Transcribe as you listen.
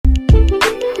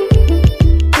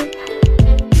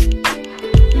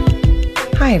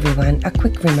Hi everyone, a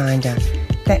quick reminder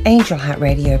that Angel Heart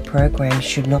Radio programs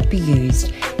should not be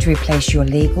used to replace your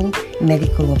legal,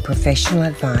 medical or professional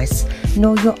advice,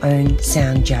 nor your own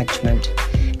sound judgment.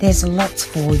 There's lots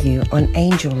for you on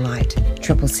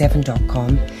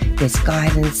angellight777.com. There's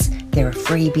guidance, there are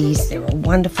freebies, there are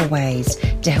wonderful ways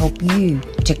to help you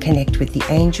to connect with the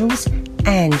angels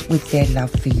and with their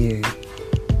love for you.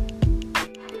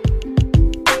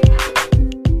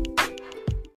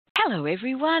 Hello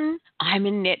everyone, I'm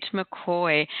Annette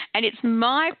McCoy and it's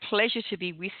my pleasure to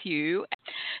be with you.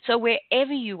 So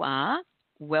wherever you are,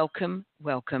 welcome,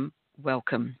 welcome,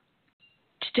 welcome.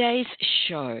 Today's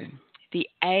show, the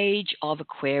Age of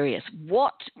Aquarius.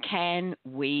 What can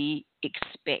we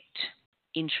expect?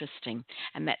 Interesting,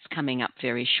 and that's coming up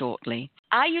very shortly.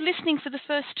 Are you listening for the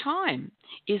first time?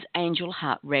 Is Angel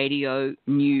Heart Radio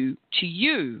new to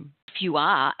you? If you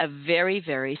are, a very,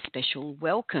 very special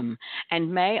welcome.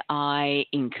 And may I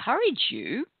encourage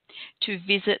you to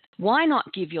visit, why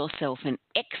not give yourself an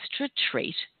extra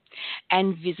treat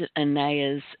and visit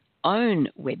Anaya's own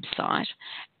website,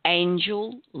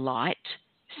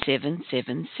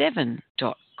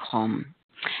 angellight777.com.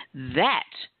 That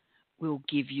will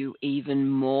give you even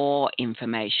more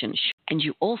information. And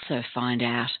you also find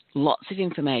out lots of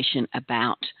information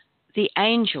about the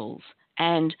angels,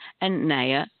 and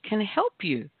Anaya can help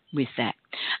you with that.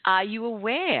 Are you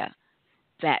aware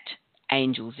that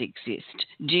angels exist?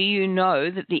 Do you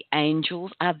know that the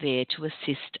angels are there to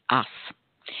assist us?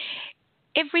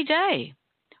 Every day,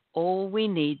 all we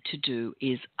need to do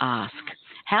is ask.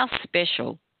 How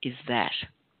special is that?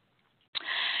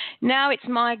 Now, it's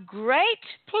my great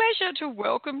pleasure to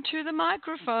welcome to the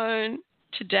microphone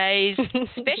today's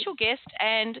special guest,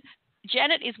 and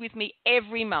Janet is with me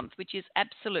every month, which is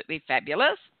absolutely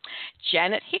fabulous.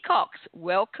 Janet Hickox,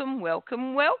 welcome,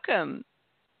 welcome, welcome.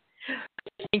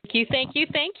 Thank you, thank you,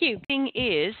 thank you. The thing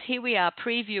is, here we are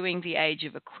previewing the Age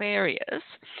of Aquarius.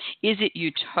 Is it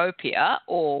utopia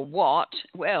or what?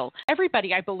 Well,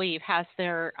 everybody, I believe, has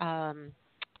their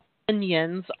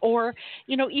opinions or,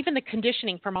 even the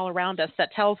conditioning from all around us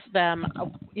that tells them,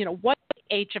 what the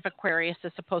Age of Aquarius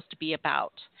is supposed to be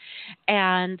about.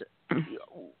 And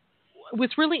it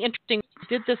was really interesting. We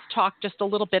did this talk just a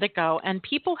little bit ago, and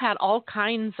people had all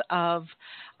kinds of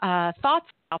thoughts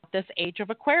about this Age of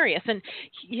Aquarius. And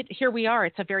here we are.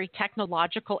 It's a very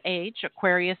technological age.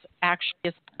 Aquarius actually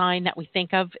is a sign that we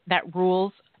think of that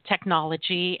rules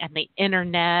technology and the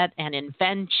internet and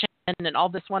invention and all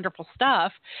this wonderful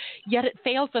stuff, yet it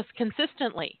fails us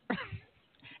consistently,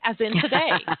 as in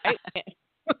today. Right?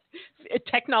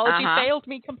 Technology failed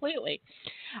me completely.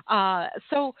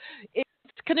 So it's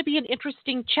going to be an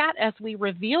interesting chat as we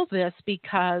reveal this,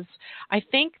 because I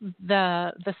think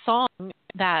the song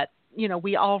that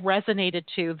we all resonated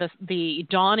to, the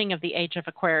dawning of the Age of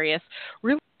Aquarius,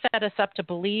 really set us up to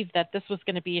believe that this was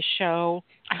going to be it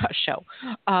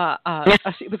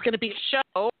was going to be a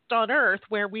show on Earth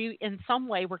where we, in some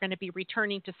way, we're going to be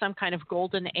returning to some kind of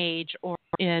golden age or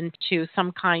into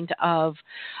some kind of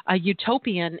a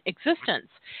utopian existence.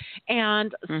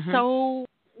 And so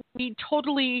we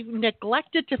totally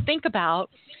neglected to think about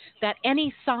that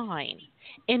any sign,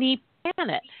 any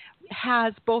planet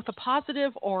has both a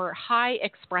positive or high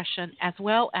expression as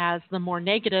well as the more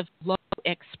negative low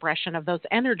expression of those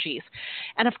energies.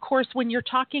 And of course, when you're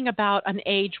talking about an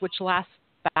age which lasts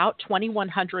about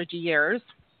 2,100 years,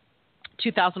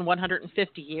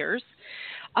 2,150 years,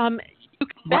 you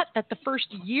can bet that the first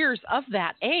years of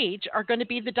that age are going to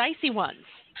be the dicey ones.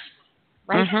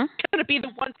 Right? It's going to be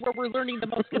the ones where we're learning the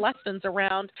most lessons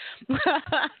around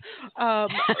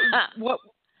what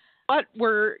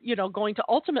we're, going to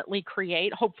ultimately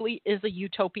create, hopefully, is a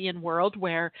utopian world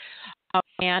where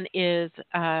man is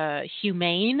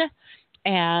humane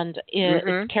and is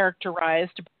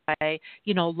characterized by,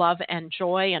 love and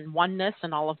joy and oneness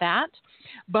and all of that.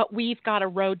 But we've got a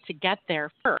road to get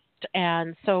there first.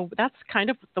 And so that's kind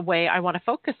of the way I want to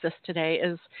focus this today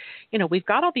is, we've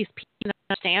got all these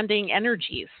understanding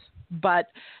energies, but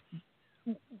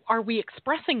are we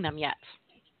expressing them yet?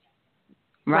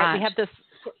 Right.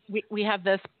 We have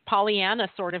this Pollyanna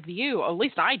sort of view, or at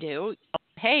least I do.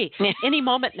 Hey, any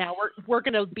moment now we're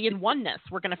going to be in oneness.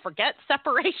 We're going to forget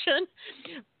separation,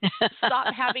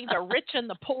 stop having the rich and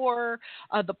the poor,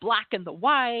 the black and the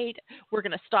white. We're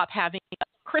going to stop having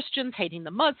Christians hating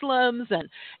the Muslims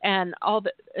and all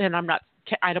the. And I'm not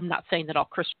saying that all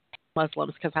Christians hate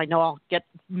Muslims, because I know I'll get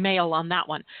mail on that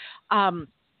one.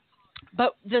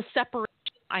 But the separation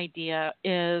idea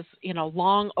is,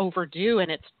 long overdue, and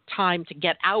it's time to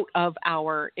get out of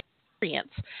our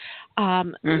experience.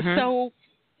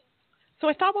 So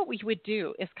I thought what we would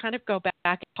do is kind of go back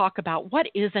and talk about what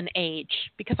is an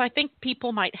age, because I think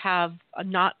people might have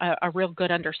not a real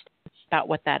good understanding about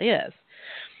what that is.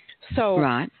 So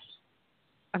Right.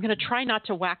 I'm going to try not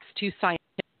to wax too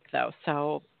scientific, though.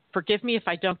 So forgive me if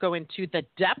I don't go into the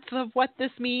depth of what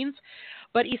this means.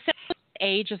 But essentially,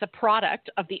 age is a product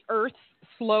of the Earth's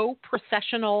slow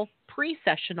precessional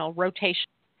rotation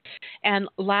and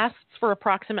lasts for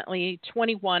approximately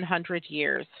 2,100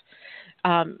 years.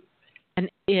 And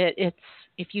it's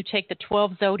if you take the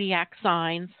 12 zodiac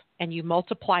signs and you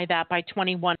multiply that by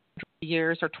 2,100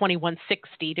 years, or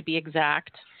 2,160 to be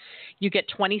exact, you get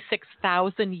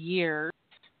 26,000 years.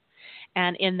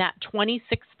 And in that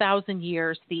 26,000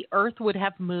 years, the Earth would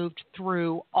have moved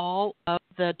through all of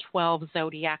the 12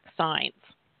 zodiac signs.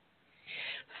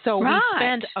 So we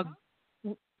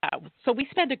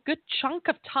spend a good chunk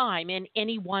of time in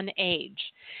any one age.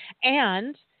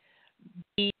 And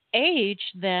the age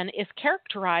then is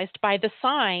characterized by the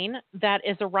sign that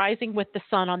is arising with the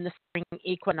sun on the spring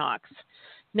equinox.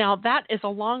 Now, that is a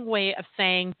long way of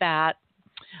saying that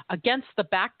against the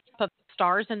backdrop of the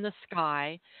stars in the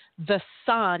sky, the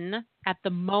sun at the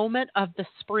moment of the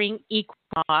spring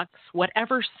equinox,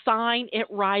 whatever sign it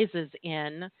rises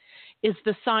in, is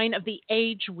the sign of the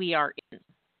age we are in.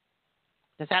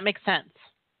 Does that make sense?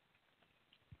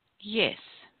 Yes.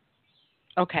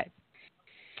 Okay.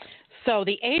 So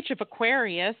the age of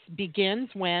Aquarius begins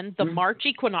when the March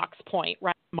equinox point,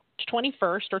 right, March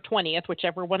 21st or 20th,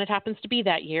 whichever one it happens to be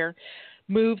that year,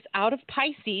 moves out of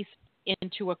Pisces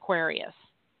into Aquarius.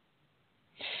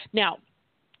 Now,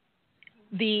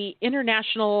 the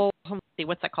International,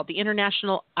 what's that called? The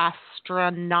International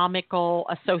Astronomical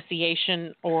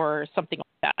Association or something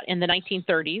like that in the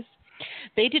 1930s,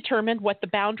 they determined what the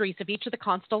boundaries of each of the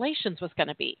constellations was going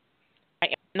to be.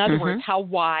 In other words, how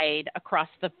wide across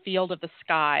the field of the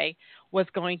sky was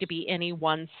going to be any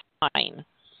one sign.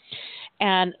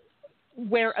 And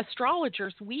where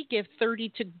astrologers, we give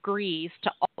 30 degrees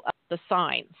to all of the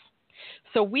signs.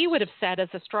 So we would have said as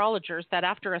astrologers that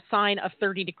after a sign of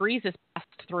 30 degrees is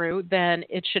passed through, then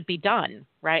it should be done,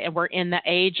 right? And we're in the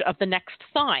age of the next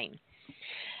sign.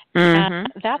 And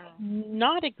that's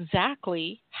not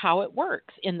exactly how it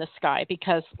works in the sky,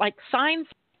 because like signs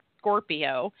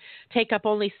Scorpio take up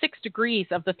only 6 degrees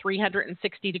of the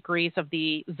 360 degrees of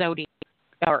the zodiac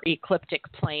or ecliptic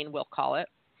plane, we'll call it,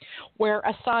 where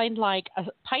a sign like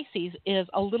Pisces is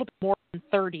a little bit more than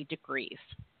 30 degrees.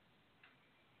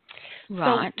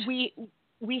 Right. So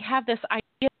we have this idea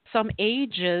that some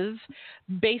ages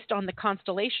based on the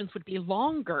constellations would be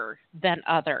longer than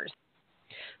others.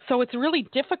 So it's really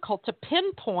difficult to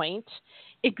pinpoint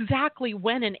exactly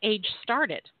when an age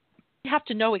started. You have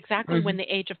to know exactly when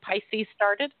the age of Pisces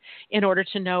started in order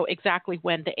to know exactly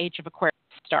when the age of Aquarius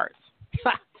starts.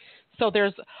 So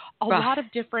there's a lot of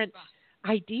different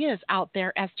ideas out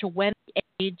there as to when the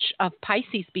age of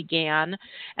Pisces began.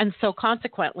 And so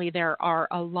consequently, there are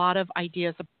a lot of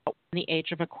ideas about when the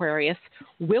age of Aquarius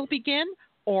will begin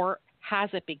or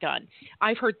has it begun.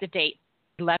 I've heard the date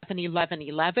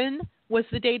 11/11/11 was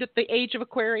the date that the age of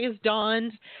Aquarius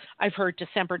dawned. I've heard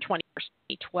December 21st,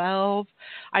 2012.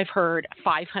 I've heard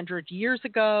 500 years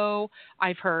ago.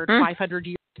 I've heard 500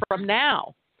 years from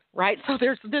now, right? So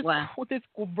there's this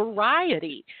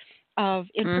variety of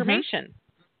information.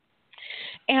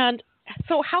 And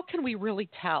so how can we really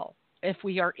tell if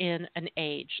we are in an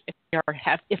age,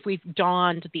 if we've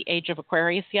dawned the age of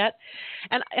Aquarius yet?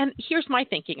 And here's my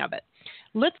thinking of it.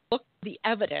 Let's look at the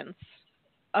evidence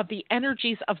of the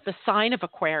energies of the sign of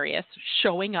Aquarius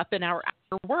showing up in our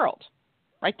outer world,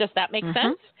 right? Does that make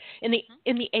sense? In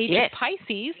the age of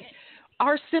Pisces,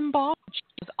 our symbology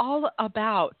is all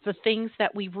about the things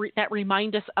that that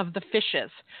remind us of the fishes.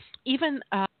 Even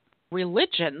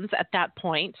religions at that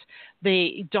point,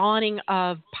 the dawning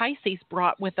of Pisces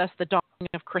brought with us the dawning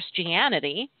of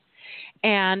Christianity,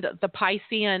 and the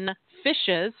Piscean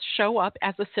fishes show up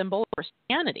as a symbol of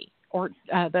Christianity or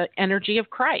the energy of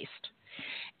Christ.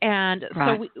 And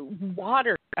so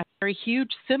water, a very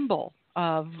huge symbol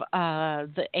of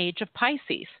the age of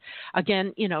Pisces.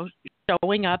 Again,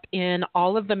 showing up in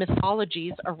all of the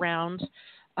mythologies around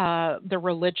the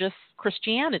religious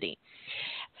Christianity.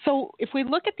 So if we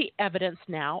look at the evidence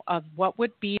now of what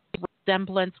would be the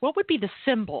resemblance, what would be the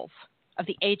symbols of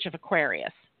the age of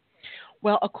Aquarius?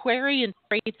 Well, Aquarian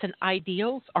traits and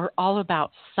ideals are all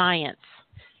about science,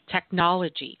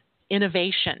 technology,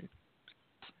 innovation,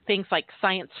 things like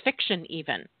science fiction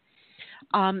even.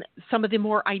 Some of the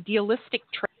more idealistic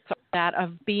traits are that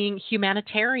of being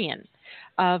humanitarian,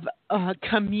 of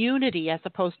community as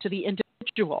opposed to the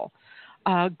individual,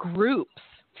 groups,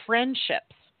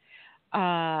 friendships,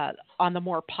 On the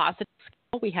more positive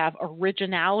scale, we have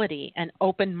originality and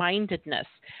open-mindedness,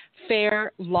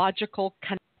 fair, logical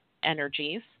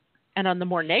energies. And on the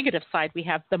more negative side, we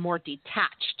have the more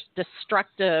detached,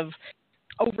 destructive,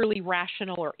 overly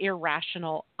rational or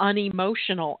irrational,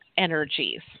 unemotional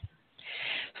energies.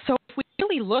 So if we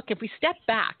really look, if we step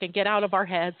back and get out of our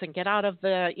heads and get out of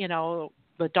the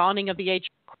dawning of the age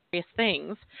of Aquarius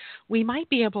things, we might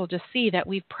be able to see that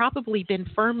we've probably been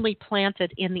firmly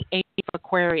planted in the age of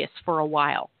Aquarius for a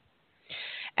while.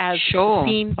 As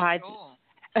seen by,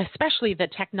 especially the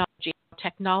technology.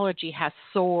 Technology has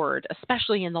soared,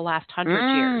 especially in the last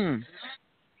 100 years.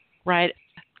 Right?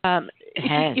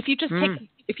 If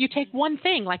you take one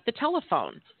thing like the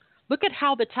telephone, look at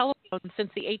how the telephone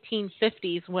since the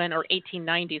 1850s or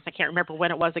 1890s, I can't remember when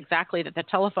it was exactly that the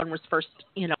telephone was first,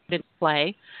 in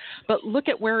play, but look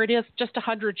at where it is just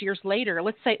 100 years later.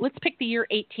 Let's pick the year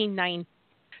 1890.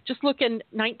 Just look in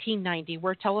 1990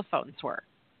 where telephones were,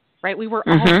 right? We were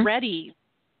already,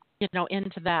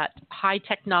 into that high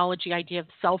technology idea of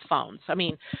cell phones. I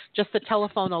mean, just the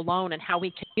telephone alone and how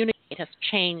we communicate has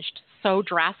changed so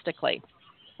drastically.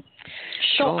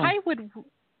 So I would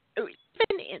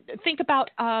even think about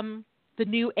the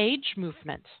New Age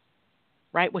movement,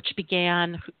 right, which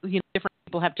began, different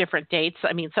people have different dates.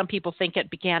 I mean, some people think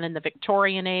it began in the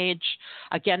Victorian age.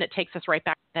 Again, it takes us right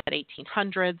back to that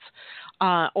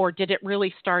 1800s. Or did it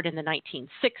really start in the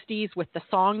 1960s with the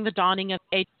song The Dawning of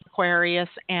Age of Aquarius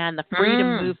and the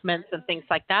freedom movements and things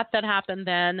like that happened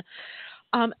then?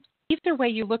 Either way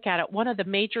you look at it, one of the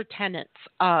major tenets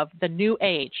of the New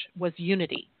Age was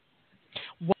unity,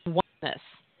 oneness.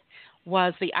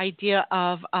 Was the idea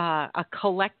of a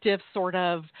collective sort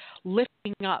of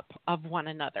lifting up of one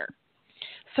another.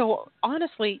 So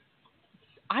honestly,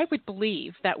 I would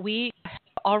believe that we have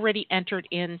already entered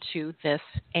into this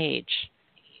age.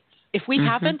 If we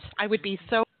haven't, I would be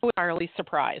so entirely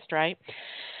surprised, right?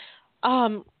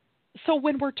 So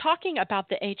when we're talking about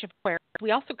the age of Aquarius,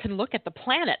 we also can look at the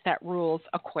planet that rules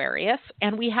Aquarius,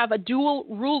 and we have a dual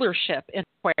rulership in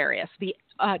Aquarius. The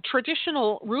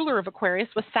traditional ruler of Aquarius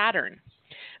was Saturn.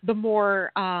 The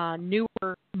more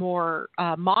newer, more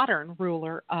modern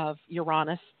ruler of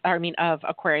of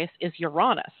Aquarius is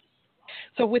Uranus.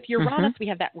 So with Uranus, we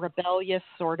have that rebellious,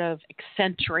 sort of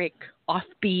eccentric,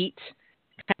 offbeat,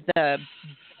 kind of the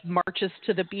marches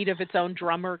to the beat of its own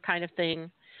drummer kind of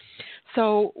thing.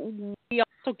 So we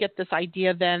also get this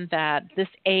idea then that this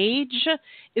age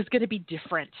is going to be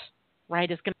different, right?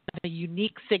 It's going to have a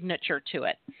unique signature to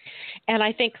it. And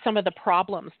I think some of the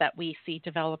problems that we see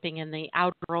developing in the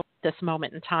outer world at this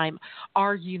moment in time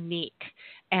are unique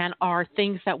and are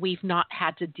things that we've not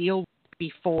had to deal with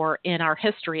before in our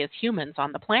history as humans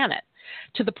on the planet,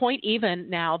 to the point even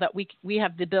now that we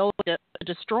have the ability to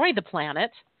destroy the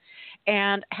planet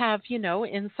and have,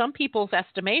 in some people's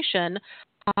estimation,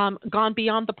 gone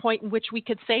beyond the point in which we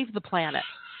could save the planet.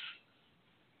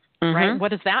 Right? What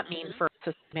does that mean for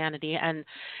humanity? And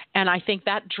I think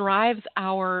that drives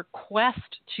our quest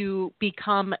to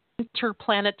become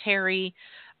interplanetary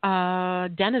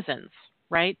denizens,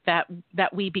 right? That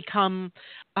we become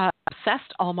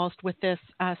obsessed almost with this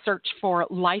search for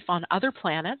life on other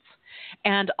planets,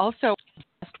 and also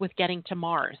obsessed with getting to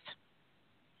Mars.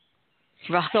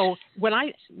 Right. So when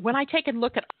I take a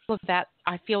look at all of that,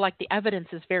 I feel like the evidence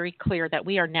is very clear that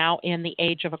we are now in the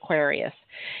age of Aquarius.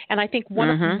 And I think one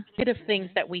of the negative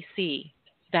things that we see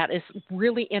that is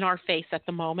really in our face at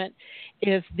the moment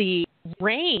is the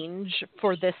range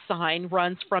for this sign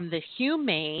runs from the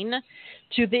humane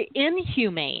to the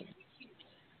inhumane.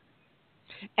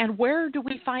 And where do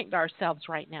we find ourselves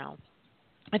right now?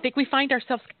 I think we find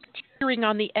ourselves teetering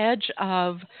on the edge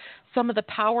of some of the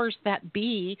powers that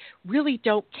be really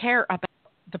don't care about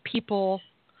the people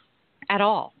at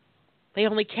all. They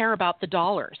only care about the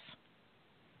dollars,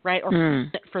 right, or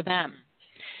for them.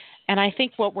 And I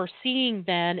think what we're seeing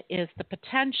then is the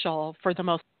potential for the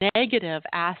most negative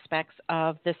aspects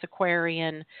of this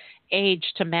Aquarian age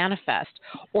to manifest,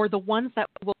 or the ones that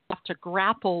we'll have to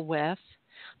grapple with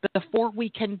before we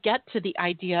can get to the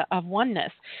idea of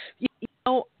oneness.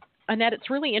 Annette, it's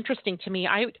really interesting to me.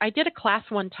 I did a class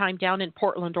one time down in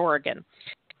Portland, Oregon,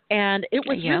 and it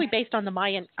was really based on the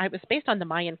Mayan. I was based on the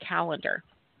Mayan calendar.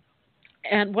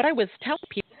 And what I was telling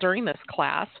people during this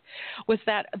class was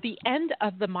that the end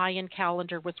of the Mayan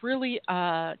calendar was really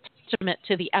a testament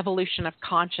to the evolution of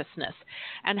consciousness,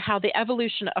 and how the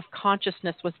evolution of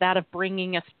consciousness was that of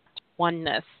bringing us to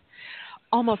oneness.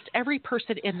 Almost every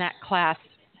person in that class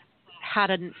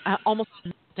had almost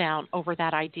down over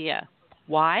that idea.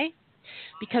 Why?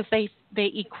 Because they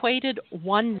equated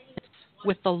oneness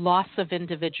with the loss of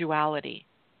individuality.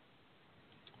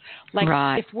 Like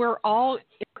Right. if we're going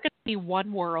to be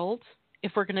one world,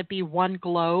 if we're going to be one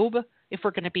globe, if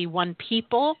we're going to be one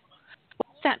people,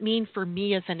 what does that mean for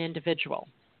me as an individual?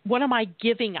 What am I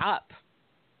giving up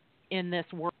in this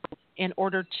world in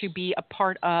order to be a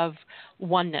part of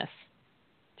oneness,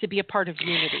 to be a part of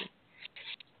unity?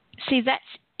 See, that's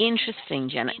interesting,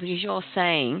 Janet, because you're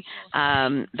saying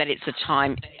that it's a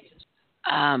time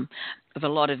of a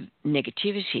lot of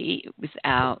negativity with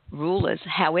our rulers.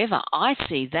 However, I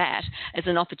see that as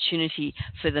an opportunity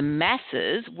for the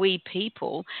masses, we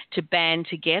people, to band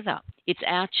together. It's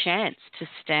our chance to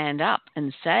stand up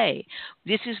and say,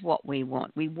 this is what we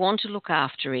want. We want to look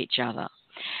after each other.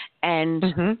 And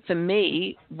for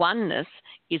me, oneness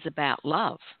is about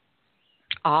love.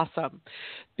 Awesome.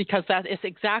 Because that is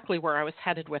exactly where I was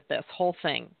headed with this whole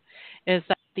thing, is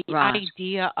that the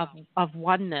idea of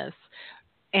oneness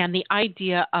and the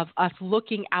idea of us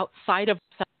looking outside of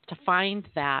ourselves to find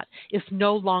that is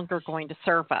no longer going to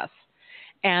serve us.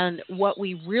 And what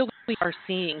we really are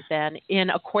seeing then in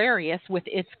Aquarius, with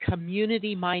its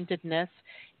community-mindedness,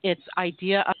 its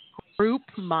idea of group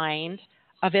mind,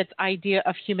 of its idea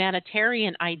of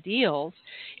humanitarian ideals,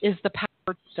 is the power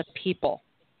of the people.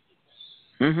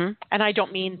 And I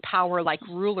don't mean power like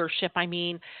rulership. I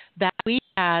mean that we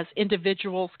as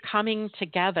individuals coming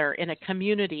together in a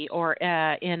community or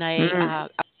in a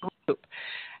group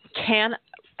can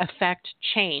affect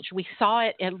change. We saw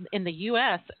it in the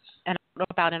U.S., and I don't know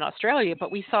about in Australia,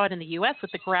 but we saw it in the U.S.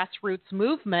 with the grassroots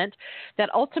movement that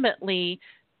ultimately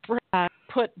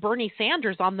put Bernie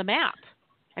Sanders on the map.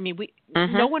 I mean,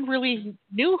 no one really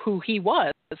knew who he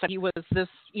was. He was this,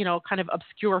 kind of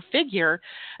obscure figure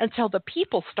until the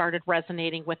people started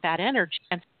resonating with that energy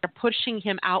and started pushing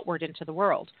him outward into the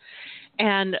world.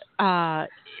 And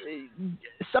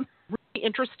something really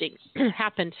interesting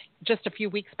happened just a few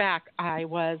weeks back. I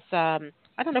was, I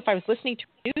don't know if I was listening to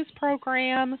a news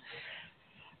program.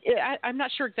 I'm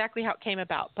not sure exactly how it came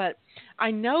about, but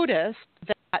I noticed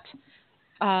that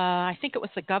I think it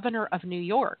was the governor of New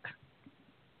York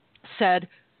said,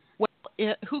 well,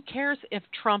 who cares if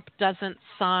Trump doesn't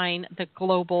sign the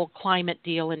global climate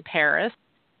deal in Paris?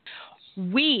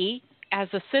 We, as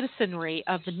a citizenry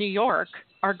of New York,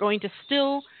 are going to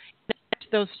still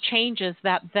enact those changes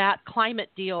that climate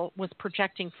deal was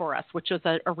projecting for us, which was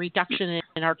a reduction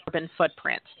in our carbon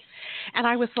footprint. And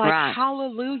I was like,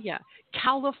 hallelujah.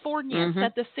 California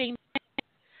said the same thing.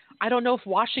 I don't know if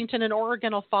Washington and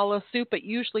Oregon will follow suit, but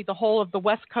usually the whole of the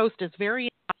West Coast is very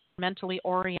mentally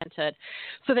oriented.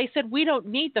 So they said, we don't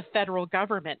need the federal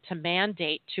government to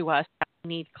mandate to us that we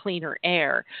need cleaner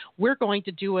air. We're going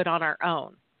to do it on our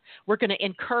own. We're going to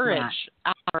encourage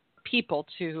our people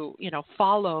to,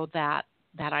 follow that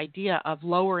idea of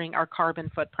lowering our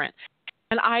carbon footprint.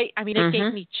 And I mean, it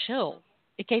gave me chills.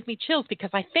 It gave me chills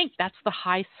because I think that's the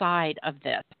high side of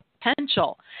this.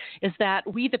 Potential is that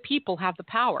we, the people, have the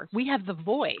power. We have the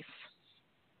voice.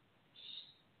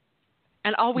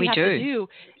 And all we have to do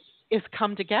is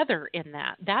come together in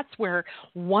that. That's where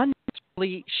one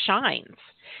really shines.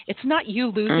 It's not you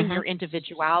losing your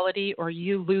individuality or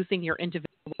you losing your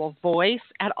individual voice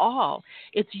at all.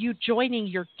 It's you joining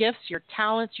your gifts, your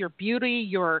talents, your beauty,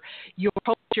 your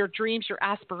hopes, your dreams, your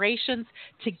aspirations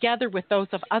together with those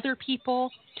of other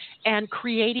people and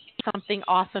creating something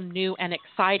awesome, new, and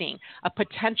exciting, a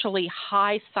potentially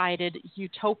high-sided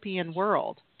utopian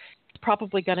world. It's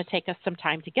probably going to take us some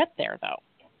time to get there, though.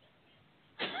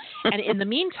 And in the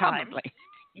meantime,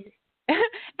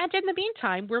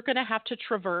 we're going to have to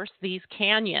traverse these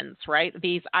canyons, right?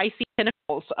 These icy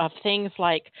pinnacles of things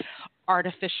like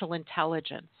artificial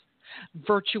intelligence,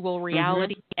 virtual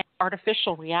reality, and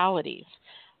artificial realities,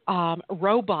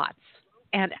 robots,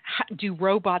 and do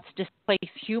robots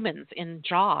displace humans in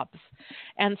jobs?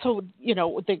 And so,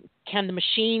 can the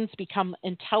machines become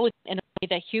intelligent in a way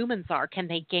that humans are? Can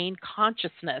they gain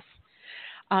consciousness?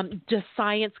 Does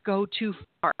science go too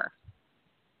far?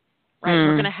 Right,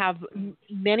 we're going to have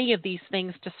many of these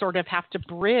things to sort of have to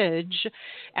bridge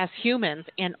as humans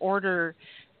in order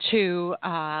to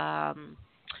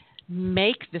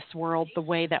make this world the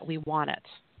way that we want it.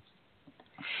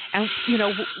 And,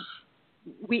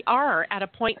 we are at a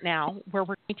point now where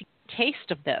we're going to get a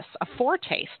taste of this, a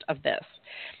foretaste of this.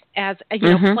 As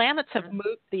planets have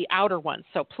moved, the outer ones,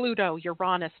 so Pluto,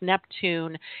 Uranus,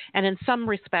 Neptune, and in some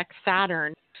respects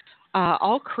Saturn,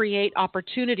 all create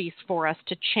opportunities for us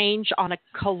to change on a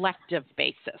collective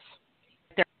basis.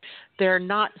 They're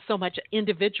not so much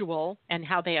individual and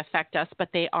how they affect us, but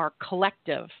they are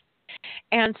collective.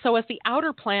 And so as the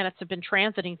outer planets have been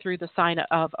transiting through the sign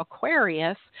of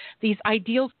Aquarius, these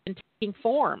ideals have been taking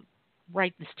form.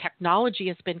 right, this technology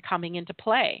has been coming into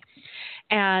play.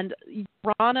 And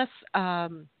Uranus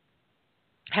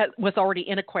was already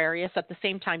in Aquarius at the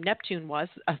same time Neptune was,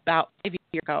 about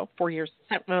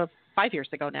 5 years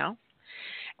ago now.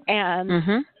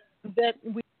 And that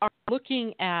we are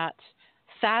looking at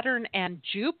Saturn and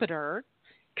Jupiter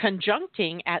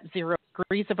conjuncting at 0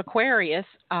 degrees of Aquarius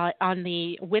on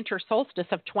the winter solstice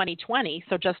of 2020,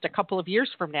 so just a couple of years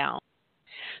from now.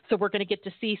 So we're going to get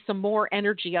to see some more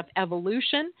energy of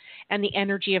evolution and the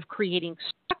energy of creating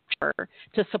structure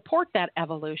to support that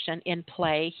evolution in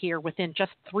play here within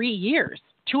just 3 years,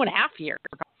 2.5 years,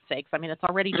 for God's sakes. I mean, it's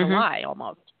already July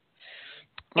almost.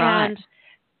 Right. And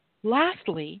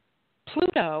lastly,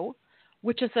 Pluto,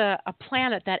 which is a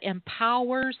planet that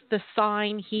empowers the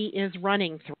sign he is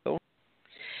running through,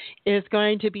 is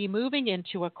going to be moving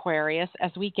into Aquarius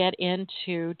as we get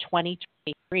into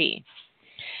 2023.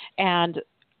 And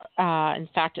in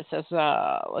fact, it says,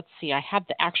 let's see, I have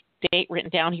the actual date written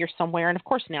down here somewhere. And of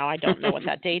course, now I don't know what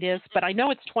that date is, but I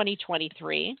know it's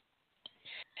 2023.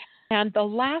 And the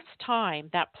last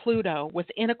time that Pluto was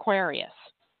in Aquarius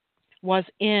was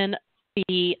in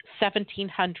the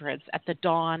 1700s at the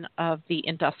dawn of the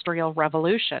Industrial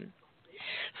Revolution.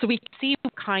 So we see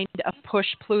what kind of push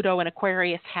Pluto and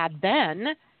Aquarius had then,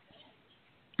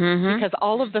 because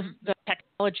all of the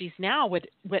technologies now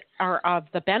are of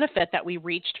the benefit that we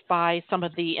reached by some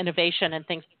of the innovation and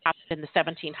things that happened in the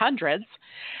 1700s.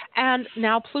 And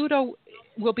now Pluto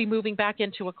will be moving back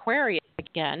into Aquarius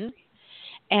again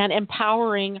and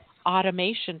empowering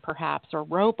automation perhaps, or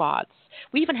robots.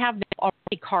 We even have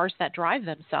already cars that drive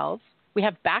themselves. We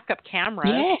have backup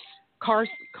cameras. Yes. Cars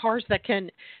that can,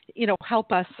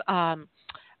 help us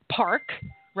park,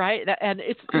 right? And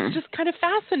it's just kind of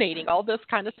fascinating. All this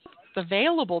kind of stuff is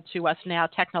available to us now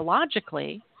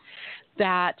technologically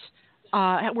that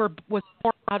was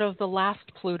born out of the last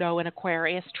Pluto and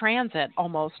Aquarius transit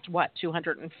almost,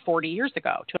 240 years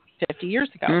ago, 250 years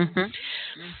ago.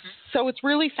 So it's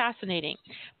really fascinating.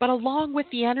 But along with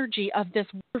the energy of this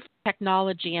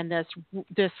technology and this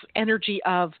energy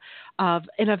of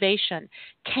innovation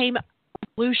came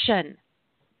evolution,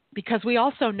 because we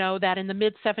also know that in the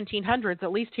mid-1700s,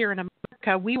 at least here in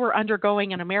America, we were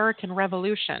undergoing an American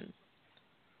Revolution.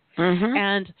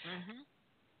 And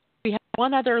we have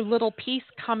one other little piece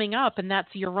coming up, and that's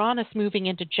Uranus moving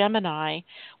into Gemini,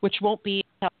 which won't be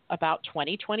until about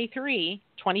 2023,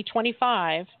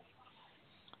 2025,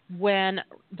 when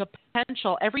the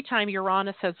potential, every time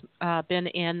Uranus has been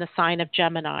in the sign of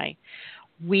Gemini,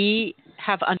 we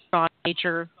have undergone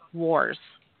major wars,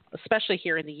 especially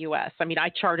here in the U.S. I mean, I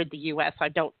charted the U.S.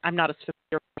 I'm not as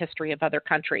familiar with the history of other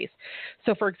countries.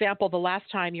 So, for example, the last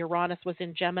time Uranus was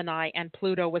in Gemini and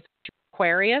Pluto was in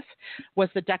Aquarius was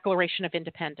the Declaration of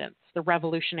Independence, the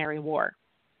Revolutionary War.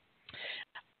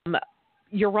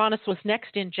 Uranus was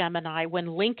next in Gemini when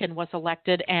Lincoln was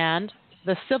elected and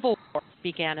the Civil War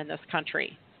began in this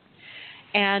country.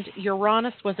 And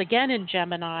Uranus was again in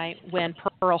Gemini when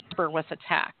Pearl Harbor was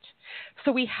attacked.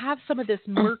 So we have some of this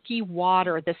murky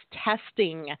water, this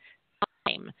testing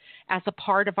time as a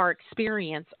part of our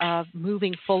experience of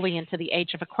moving fully into the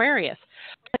age of Aquarius.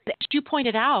 But as you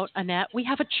pointed out, Annette, we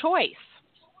have a choice,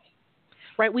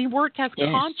 right? We weren't as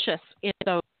conscious in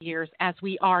those years as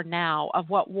we are now of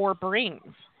what war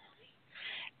brings.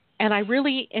 And I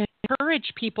really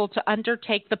encourage people to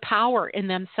undertake the power in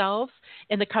themselves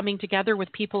in the coming together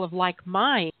with people of like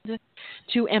mind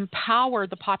to empower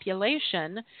the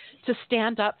population to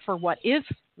stand up for what is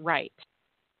right,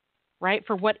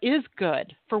 for what is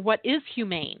good, for what is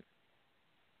humane.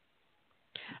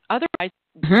 Otherwise,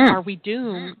 are we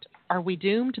doomed? Are we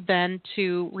doomed then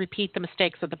to repeat the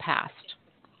mistakes of the past?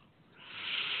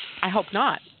 I hope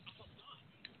not.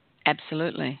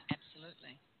 Absolutely.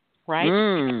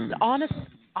 Right?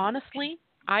 Honestly,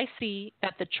 I see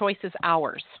that the choice is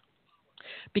ours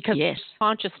because there's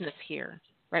consciousness here,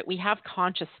 right? We have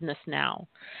consciousness now.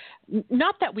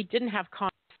 Not that we didn't have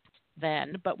consciousness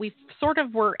then, but we sort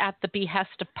of were at the behest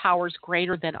of powers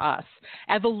greater than us,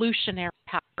 evolutionary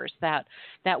powers that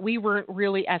we weren't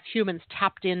really as humans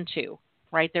tapped into,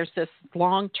 right? There's this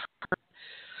long-term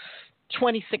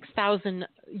 26,000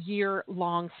 year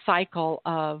long cycle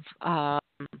of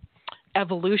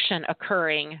evolution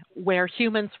occurring where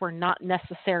humans were not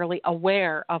necessarily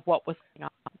aware of what was going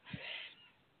on.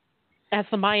 As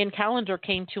the Mayan calendar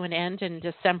came to an end in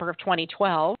December of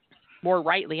 2012, more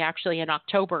rightly actually in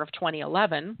October of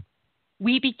 2011,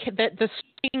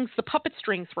 the puppet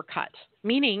strings were cut,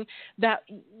 meaning that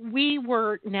we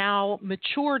were now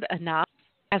matured enough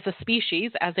as a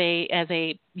species, as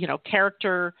a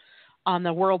character on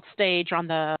the world stage, on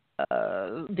the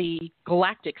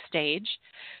galactic stage,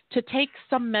 to take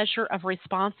some measure of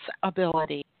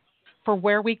responsibility for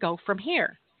where we go from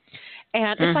here.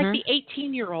 And it's like the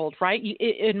 18-year-old, right?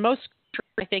 In most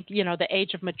countries, I think, the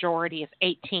age of majority is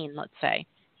 18, let's say.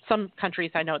 Some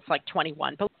countries I know it's like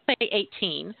 21, but let's say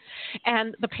 18.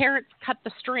 And the parents cut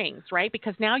the strings, right?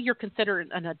 Because now you're considered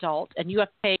an adult and you have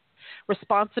to take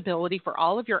responsibility for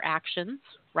all of your actions,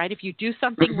 right? If you do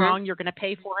something wrong, you're going to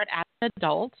pay for it as an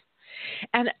adult.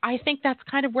 And I think that's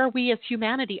kind of where we as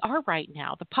humanity are right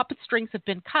now. The puppet strings have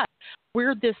been cut.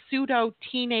 We're this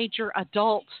pseudo-teenager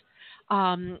adult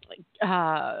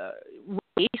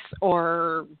race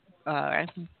or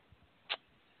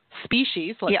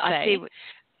species, let's say. I see.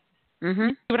 You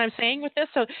see what I'm saying with this?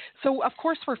 So of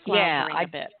course we're floundering a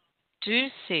bit. Do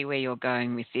see where you're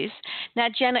going with this. Now,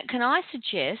 Janet, can I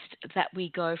suggest that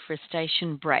we go for a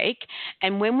station break,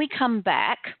 and when we come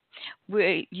back,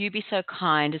 will you be so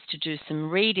kind as to do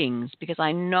some readings? Because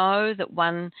I know that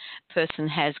one person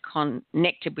has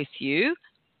connected with you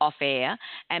off air,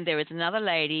 and there is another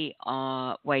lady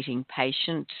waiting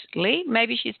patiently.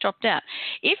 Maybe she's dropped out.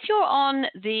 If you're on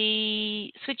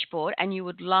the switchboard and you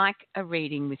would like a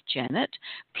reading with Janet,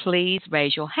 please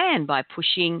raise your hand by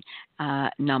pushing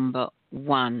number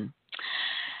 1.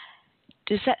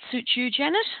 Does that suit you,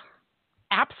 Janet?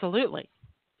 Absolutely.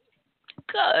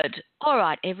 Good. All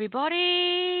right,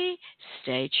 everybody,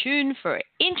 stay tuned for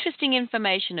interesting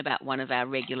information about one of our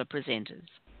regular presenters.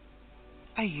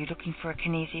 Are you looking for a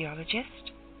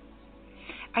kinesiologist?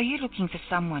 Are you looking for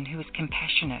someone who is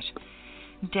compassionate,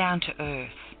 down to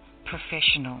earth,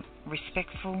 professional,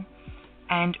 respectful,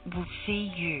 and will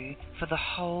see you for the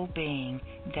whole being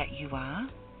that you are?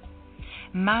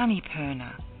 Marnie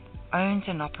Perner owns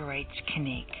and operates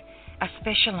Connect, a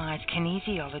specialised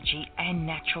kinesiology and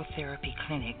natural therapy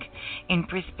clinic in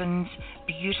Brisbane's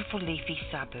beautiful leafy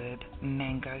suburb,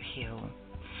 Mango Hill.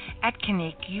 At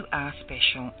Connect, you are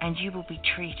special and you will be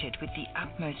treated with the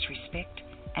utmost respect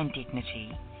and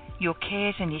dignity. Your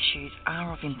cares and issues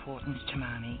are of importance to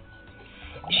Marnie.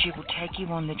 She will take you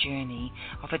on the journey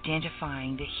of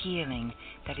identifying the healing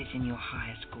that is in your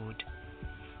highest good.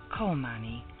 Call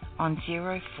Marnie on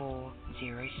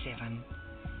 0407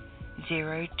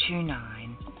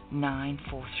 029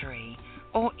 943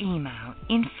 or email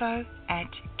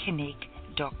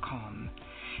info@connect.com.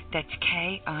 That's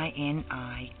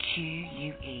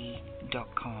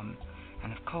KINIQUE.com.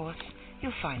 And of course,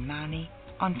 you'll find Marnie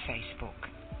on Facebook.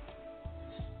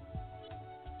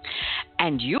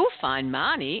 And you'll find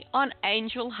Marnie on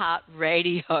Angel Heart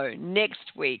Radio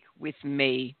next week with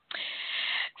me.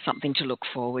 Something to look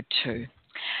forward to.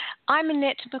 I'm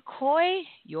Annette McCoy.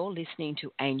 You're listening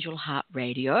to Angel Heart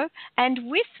Radio, and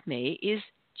with me is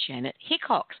Janet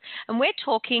Hickox, and we're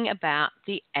talking about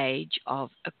the age of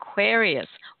Aquarius.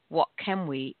 What can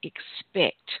we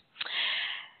expect?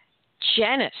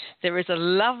 Janet, there is a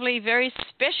lovely, very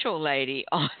special lady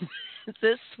on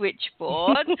the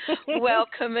switchboard.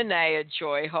 Welcome, Anaya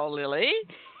Joy Holilly.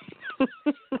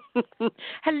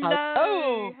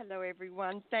 Hello. Hello,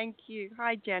 everyone. Thank you.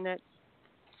 Hi, Janet.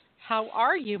 How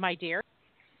are you, my dear?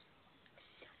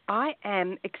 I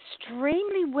am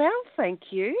extremely well,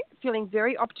 thank you. Feeling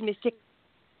very optimistic.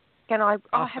 And I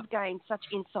have gained such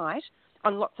insight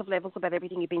on lots of levels about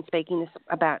everything you've been speaking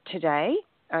about today,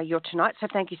 tonight. So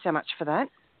thank you so much for that.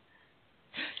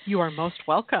 You are most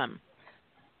welcome.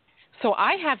 So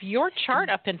I have your chart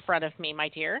up in front of me, my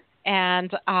dear.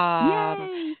 And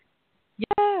Yay!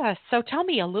 Yeah, so tell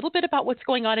me a little bit about what's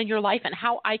going on in your life and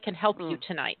how I can help you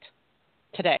today.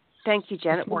 Thank you,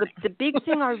 Janet. Well, the big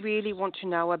thing I really want to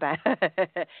know about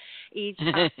is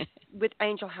with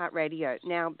Angel Heart Radio.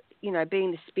 Now,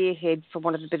 being the spearhead, for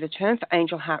want of a better term, for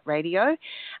Angel Heart Radio,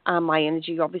 my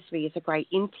energy obviously is a great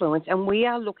influence, and we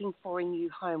are looking for a new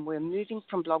home. We're moving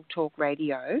from Blog Talk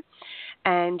Radio,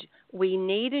 and we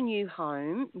need a new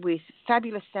home with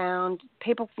fabulous sound,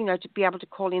 people, to be able to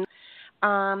call in.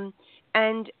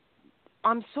 And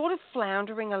I'm sort of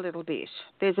floundering a little bit.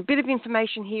 There's a bit of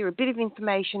information here, a bit of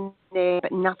information there,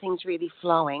 but nothing's really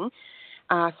flowing.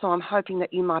 So I'm hoping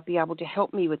that you might be able to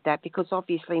help me with that, because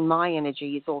obviously my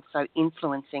energy is also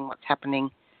influencing what's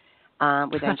happening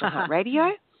with Angel Heart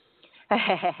Radio.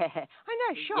 I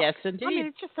know, shock. Yes, indeed. I mean,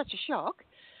 it's just such a shock.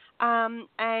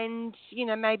 And,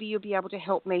 maybe you'll be able to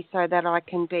help me so that I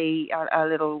can be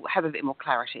have a bit more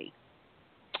clarity.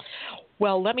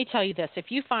 Well, let me tell you this.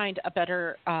 If you find a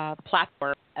better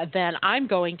platform, then I'm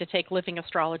going to take Living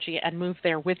Astrology and move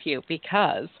there with you,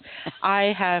 because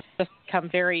I have become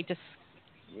very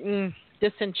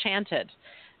disenchanted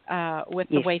with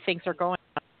the way things are going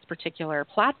on this particular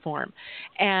platform.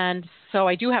 And so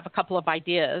I do have a couple of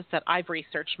ideas that I've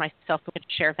researched myself. We can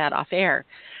share that off air.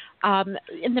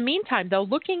 In the meantime, though,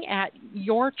 looking at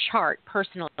your chart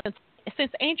personally,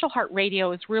 since Angel Heart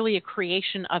Radio is really a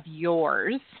creation of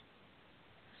yours,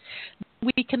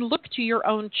 we can look to your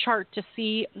own chart to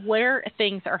see where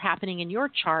things are happening in your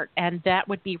chart, and that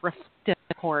would be reflected,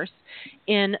 of course,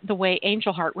 in the way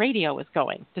Angel Heart Radio is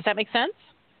going. Does that make sense?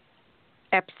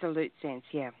 Absolute sense,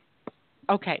 yeah.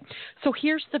 Okay, so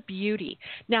here's the beauty.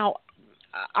 Now,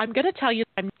 I'm going to tell you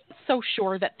I'm not so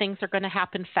sure that things are going to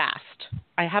happen fast.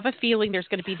 I have a feeling there's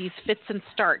going to be these fits and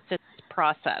starts in this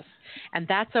process, and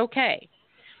that's okay.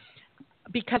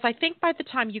 Because I think by the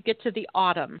time you get to the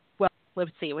autumn, well,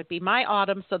 let's see, it would be my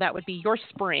autumn, so that would be your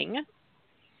spring,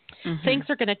 things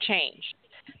are going to change.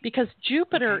 Because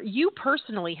Jupiter, you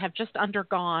personally have just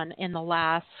undergone in the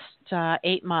last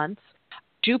 8 months,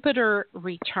 Jupiter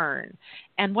return.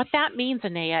 And what that means,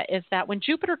 Anea, is that when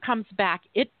Jupiter comes back,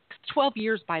 it takes 12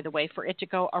 years, by the way, for it to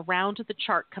go around the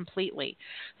chart completely.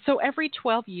 So every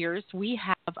 12 years, we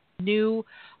have a new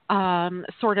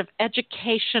sort of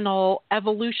educational,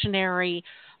 evolutionary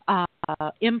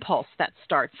impulse that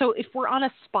starts. So if we're on a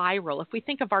spiral, if we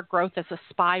think of our growth as a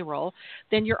spiral,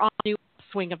 then you're on a new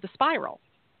swing of the spiral.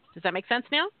 Does that make sense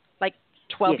now? Like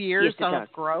 12 years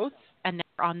of growth, and then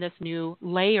we're on this new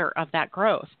layer of that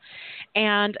growth.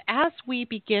 And as we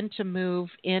begin to move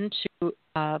into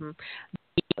the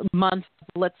month,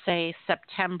 let's say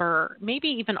September, maybe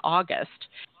even August,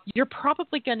 you're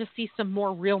probably going to see some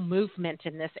more real movement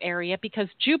in this area, because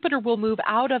Jupiter will move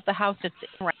out of the house it's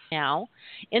in right now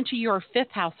into your 5th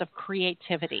house of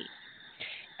creativity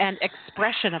and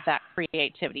expression of that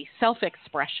creativity,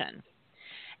 self-expression.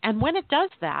 And when it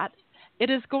does that, it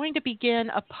is going to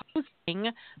begin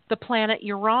opposing the planet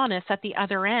Uranus at the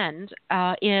other end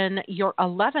in your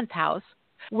 11th house,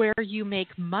 where you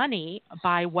make money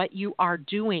by what you are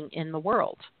doing in the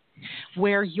world,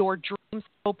 where your dreams,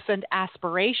 hopes, and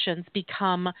aspirations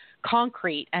become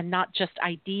concrete and not just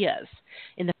ideas.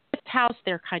 In the 5th house,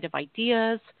 they're kind of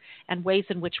ideas and ways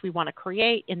in which we want to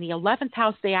create. In the 11th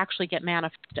house, they actually get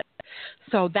manifested.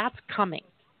 So that's coming.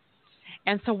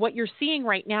 And so what you're seeing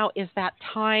right now is that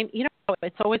time, you know,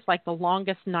 it's always like the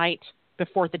longest night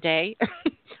before the day.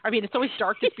 I mean, it's always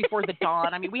darkest before the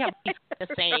dawn. I mean, we have these kind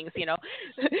of sayings, you know.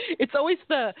 It's always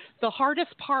the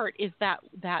hardest part is that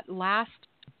last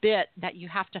bit that you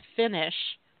have to finish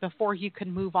before you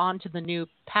can move on to the new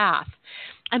path.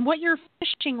 And what you're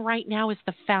finishing right now is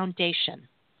the foundation,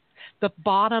 the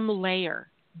bottom layer,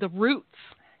 the roots,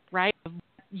 right,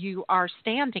 you are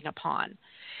standing upon.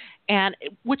 And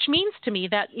which means to me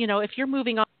that, you know, if you're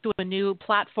moving on to a new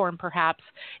platform, perhaps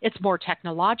it's more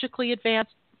technologically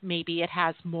advanced. Maybe it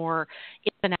has more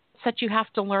ins and outs that you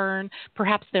have to learn.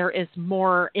 Perhaps there is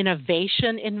more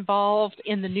innovation involved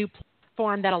in the new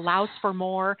platform that allows for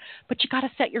more. But you got to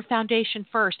set your foundation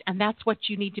first. And that's what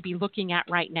you need to be looking at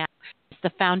right now. It's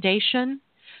the foundation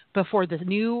before the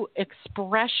new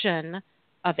expression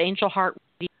of Angel Heart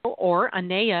Radio or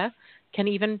Anea can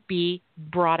even be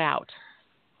brought out.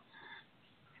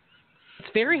 It's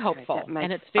very hopeful,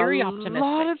 and it's very optimistic. A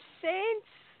lot of sense.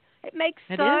 It makes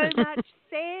so much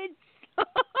sense.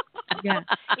 Yeah.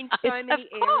 In so many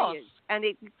areas. And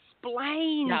it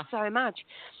explains so much.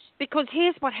 Because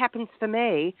here's what happens for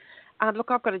me. Look,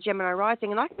 I've got a Gemini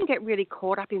rising, and I can get really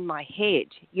caught up in my head,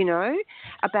 you know,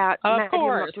 about maybe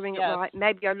I'm not doing it right.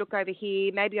 Maybe I look over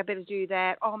here. Maybe I better do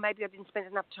that. Oh, maybe I didn't spend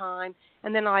enough time.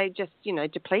 And then I just, you know,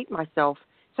 deplete myself.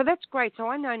 So that's great. So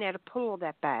I know now to pull all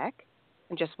that back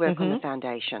and just work on the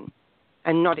foundation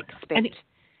and not expect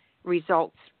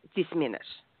results this minute.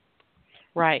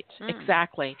 Right,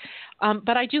 exactly.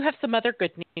 But I do have some other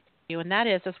good news for you, and that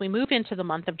is as we move into the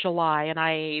month of July, and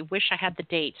I wish I had the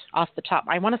date off the top.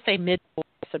 I want to say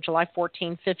mid-July, so July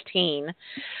 14, 15.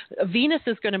 Venus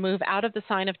is going to move out of the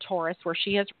sign of Taurus, where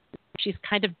she's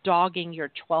kind of dogging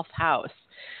your 12th house.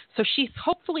 So she's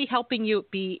hopefully helping you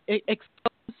expose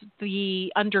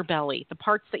the underbelly, the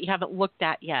parts that you haven't looked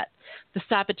at yet, the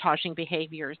sabotaging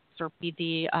behaviors, or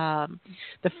the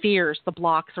fears, the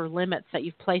blocks or limits that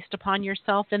you've placed upon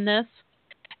yourself in this.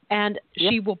 And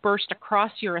she will burst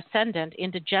across your ascendant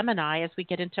into Gemini as we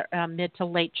get into mid to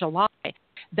late July.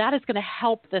 That is going to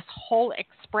help this whole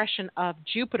expression of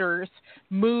Jupiter's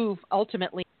move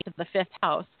ultimately to the 5th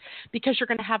house, because you're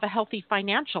going to have a healthy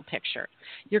financial picture.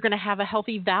 You're going to have a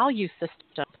healthy value system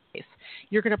in place.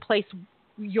 You're going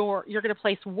to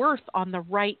place worth on the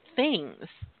right things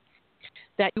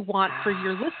that you want for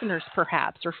your listeners,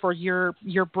 perhaps, or for your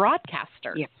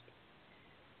broadcaster. Yep.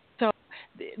 So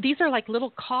these are like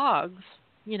little cogs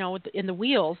in the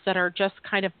wheels that are just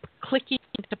kind of clicking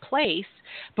into place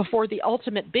before the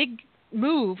ultimate big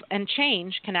move and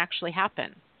change can actually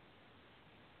happen.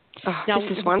 Oh, Now,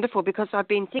 this is wonderful because I've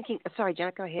been thinking. Sorry,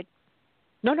 Janet, go ahead.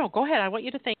 No, go ahead. I want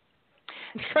you to think.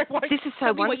 This is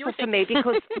so wonderful for me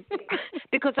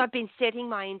because I've been setting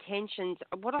my intentions.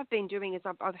 What I've been doing is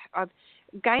I've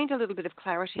gained a little bit of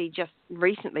clarity just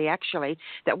recently, actually,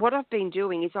 that what I've been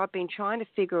doing is I've been trying to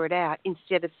figure it out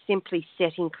instead of simply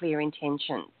setting clear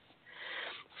intentions.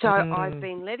 So I've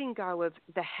been letting go of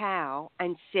the how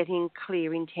and setting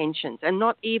clear intentions and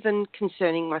not even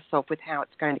concerning myself with how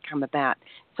it's going to come about.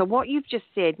 So what you've just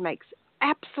said makes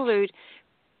absolute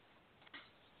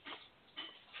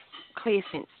clear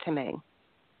sense to me.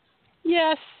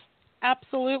 Yes,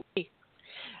 absolutely.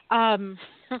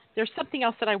 There's something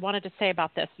else that I wanted to say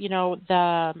about this.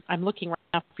 I'm looking right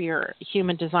now for your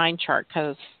human design chart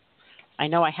because I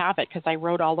know I have it because I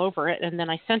wrote all over it and then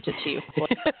I sent it to you.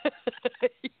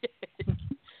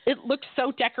 It looked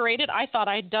so decorated. I thought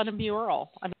I'd done a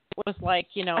mural. I mean, it was like,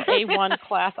 A1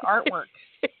 class artwork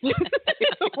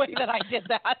the way that I did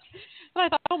that. And I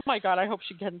thought, oh my God, I hope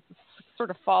she can sort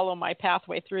of follow my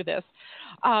pathway through this.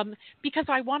 Because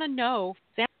I want to know,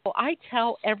 I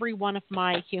tell every one of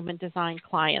my human design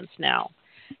clients now,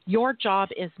 your job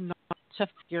is not to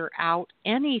figure out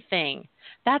anything.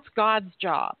 That's God's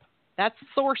job. That's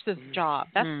Source's job.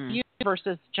 That's the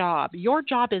universe's job. Your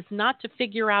job is not to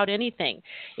figure out anything.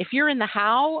 If you're in the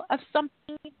how of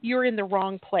something, you're in the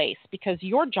wrong place because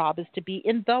your job is to be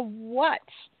in the what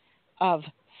of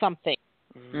something.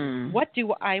 What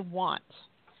do I want?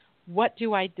 What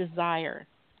do I desire?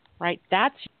 Right?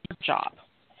 That's your job.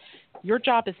 Your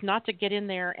job is not to get in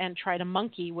there and try to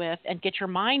monkey with and get your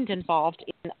mind involved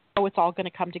in how it's all going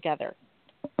to come together.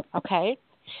 Okay?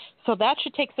 So that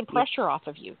should take some pressure off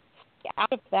of you. Stay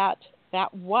out of that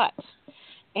what,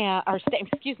 stay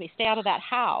out of that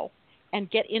how, and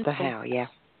get into the how. Yeah.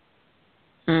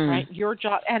 Right. Your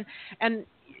job, and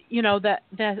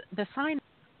the sign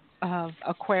of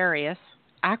Aquarius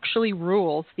actually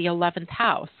rules the 11th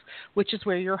house, which is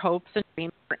where your hopes and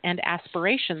dreams and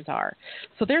aspirations are.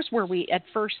 So there's where we at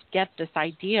first get this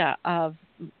idea of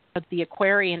the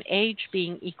Aquarian age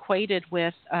being equated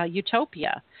with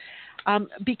utopia,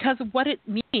 because of what it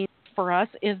means for us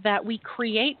is that we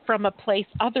create from a place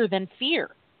other than fear.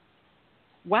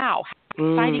 Wow,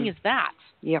 how exciting is that?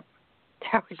 Yep.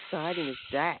 How exciting is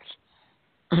that?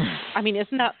 I mean,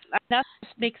 isn't that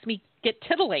just makes me get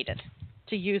titillated,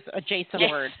 to use a Jason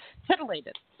word,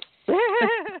 titillated.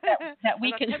 that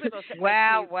we can.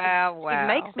 Wow. It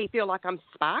makes me feel like I'm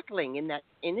sparkling in that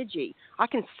energy. I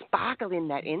can sparkle in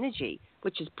that energy,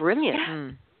 which is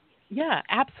brilliant. Yeah,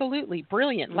 absolutely.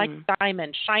 Brilliant. Like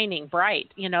diamond, shining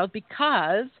bright,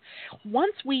 because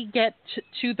once we get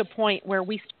to the point where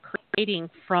we start creating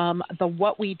from the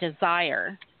what we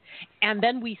desire, and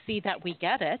then we see that we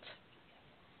get it,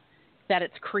 that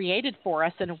it's created for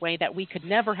us in a way that we could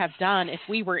never have done if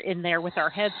we were in there with our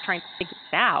heads trying to figure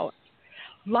it out,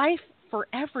 life for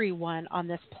everyone on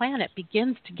this planet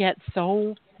begins to get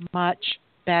so much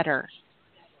better,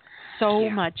 so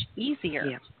much easier.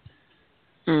 Yeah.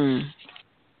 In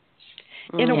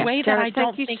a way that I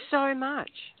don't think. Thank you so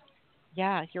much.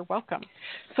 Yeah, you're welcome.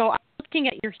 So I'm looking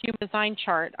at your human design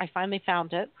chart. I finally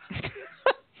found it.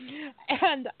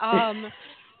 And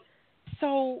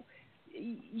so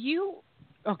you,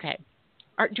 okay.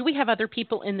 Do we have other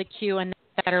people in the queue and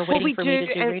that are waiting for me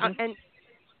to do readings?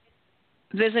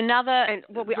 There's another,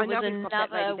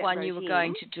 another one you were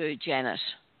going to do, Janet.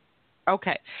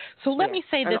 Okay. So let me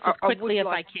say this as quickly as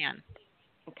I can.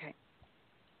 Okay.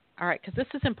 All right, because this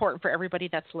is important for everybody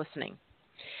that's listening.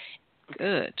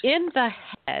 Good. In the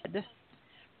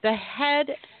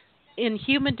head in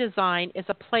human design is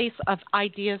a place of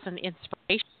ideas and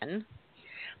inspiration,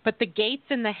 but the gates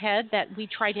in the head that we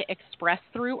try to express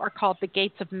through are called the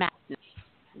gates of madness.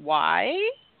 Why?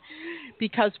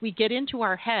 Because we get into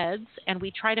our heads and we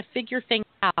try to figure things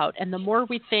out, and the more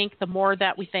we think, the more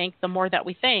that we think,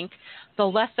 the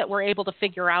less that we're able to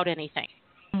figure out anything.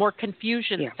 The more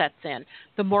confusion sets in,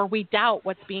 the more we doubt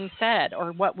what's being said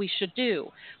or what we should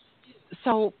do.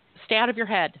 So stay out of your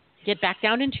head. Get back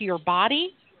down into your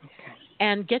body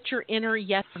and get your inner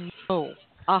yes or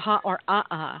no, or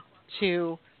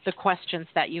to the questions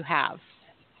that you have.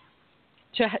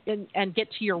 And get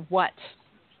to your what,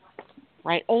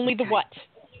 right? Only the what.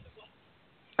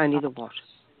 Only the what.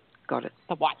 Got it.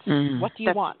 The what. What do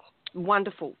you want?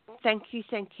 Wonderful. Thank you.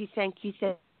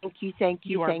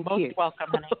 You are most welcome,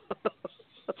 honey.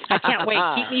 I can't wait.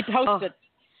 Keep me posted.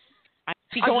 I'll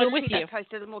be going with you.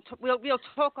 Posted, and we'll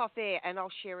talk off air, and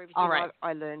I'll share everything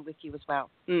I learn with you as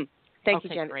well. Thank you,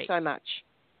 Janet, so much.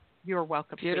 You're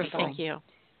welcome. Beautiful. Thank you.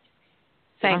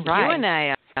 Thank you,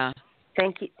 Anaya.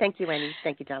 Thank you, Annie.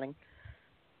 Thank you, darling.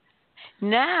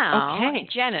 Now,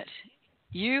 Janet,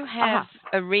 you have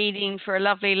a reading for a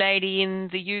lovely lady in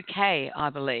the UK, I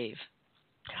believe.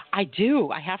 I do.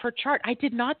 I have her chart. I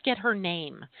did not get her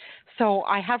name. So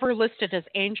I have her listed as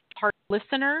Angel Heart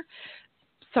Listener.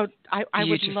 So I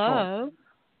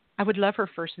would love her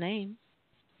first name.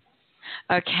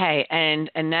 Okay, and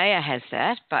Anaya has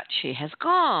that, but she has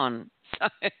gone. So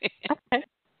okay.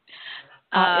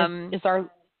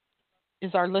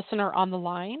 Is our listener on the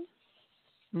line?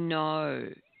 No.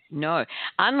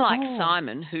 Unlike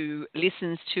Simon, who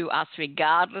listens to us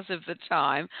regardless of the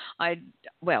time,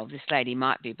 this lady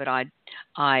might be, but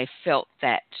I felt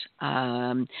that,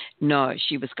 no,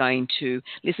 she was going to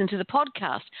listen to the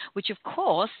podcast, which, of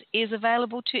course, is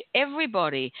available to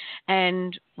everybody.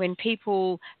 And when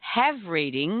people have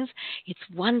readings, it's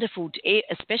wonderful,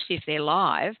 especially if they're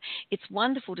live, it's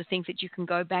wonderful to think that you can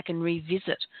go back and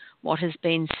revisit what has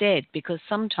been said, because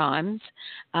sometimes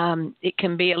it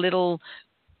can be a little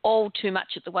all too much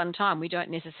at the one time. We don't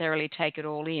necessarily take it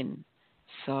all in.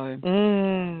 So,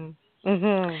 can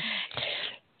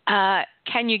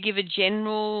you give a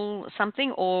general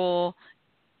something, or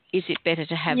is it better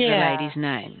to have the lady's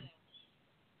name?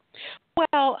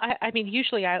 Well, I mean,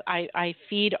 usually I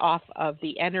feed off of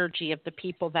the energy of the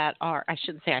people that are, I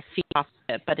shouldn't say I feed off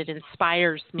of it, but it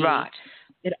inspires me. Right.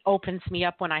 It opens me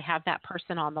up when I have that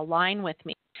person on the line with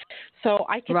me. So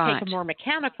I can take a more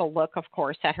mechanical look, of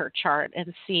course, at her chart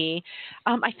and see.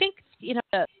 I think,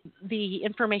 the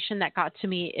information that got to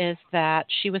me is that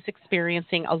she was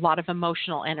experiencing a lot of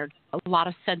emotional energy, a lot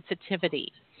of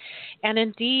sensitivity. And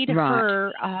indeed,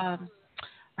 her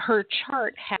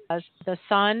chart has the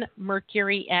Sun,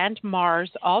 Mercury, and Mars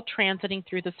all transiting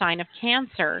through the sign of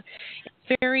Cancer.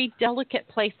 A very delicate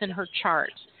place in her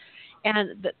chart.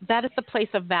 And that is the place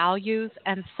of values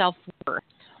and self-worth.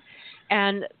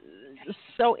 And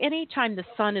so anytime the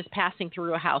sun is passing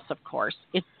through a house, of course,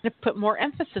 it's going to put more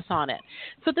emphasis on it.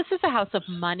 So this is a house of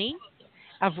money,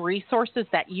 of resources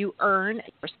that you earn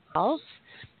yourself,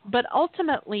 but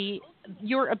ultimately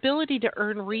your ability to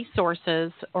earn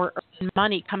resources or earn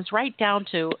money comes right down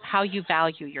to how you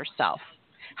value yourself,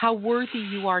 how worthy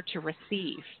you are to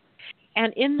receive.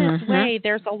 And in this way,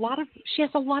 she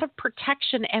has a lot of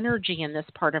protection energy in this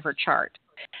part of her chart.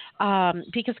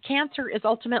 Because Cancer is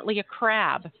ultimately a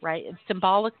crab, right? It's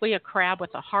symbolically a crab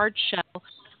with a hard shell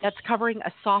that's covering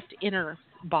a soft inner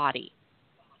body.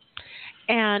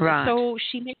 And so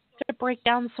she makes to break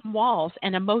down some walls,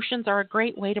 and emotions are a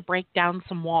great way to break down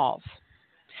some walls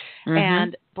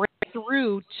and break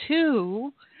through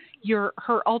to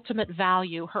her ultimate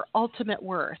value, her ultimate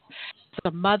worth. As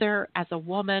a mother, as a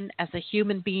woman, as a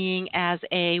human being, as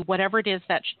a whatever it is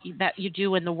that you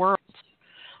do in the world,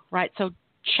 right? So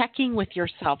checking with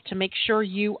yourself to make sure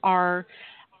you are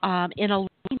in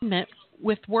alignment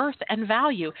with worth and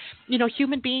value.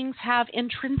 Human beings have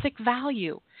intrinsic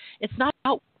value. It's not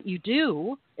about what you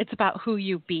do, it's about who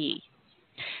you be.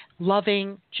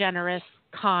 Loving, generous,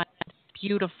 kind,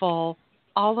 beautiful,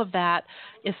 all of that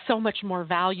is so much more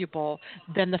valuable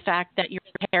than the fact that you're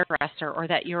a hairdresser or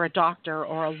that you're a doctor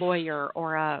or a lawyer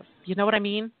or you know what I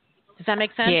mean? Does that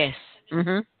make sense? Yes.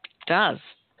 It does.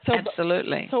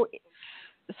 Absolutely.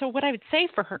 So what I would say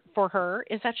for her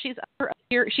is that she's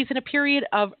in a period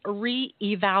of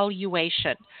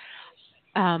reevaluation,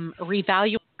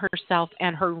 revaluing herself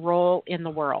and her role in the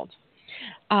world.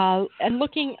 And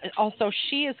looking also,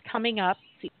 she is coming up.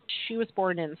 She was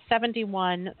born in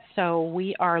 1971, so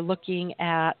we are looking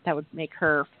at, that would make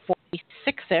her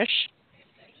 46-ish.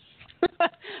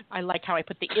 I like how I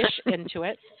put the ish into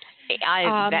it.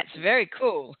 That's very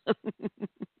cool.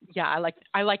 Yeah,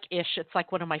 I like ish. It's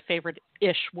like one of my favorite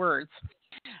ish words.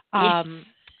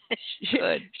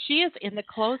 She is in the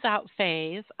closeout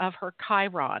phase of her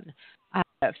Chiron.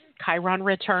 Chiron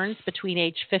returns between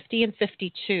age 50 and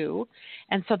 52.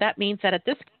 And so that means that at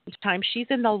this time, she's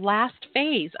in the last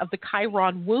phase of the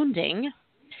Chiron wounding.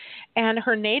 And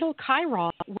her natal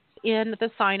Chiron was in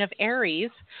the sign of Aries,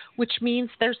 which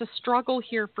means there's a struggle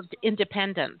here for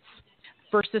independence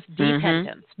versus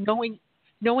dependence, knowing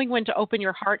when to open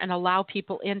your heart and allow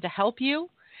people in to help you,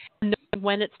 and knowing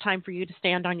when it's time for you to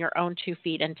stand on your own 2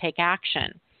 feet and take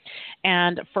action.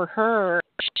 And for her,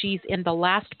 she's in the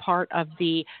last part of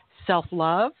the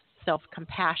self-love,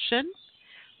 self-compassion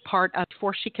part of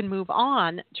before she can move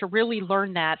on to really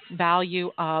learn that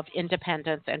value of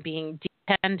independence and being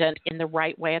dependent in the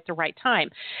right way at the right time.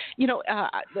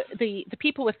 The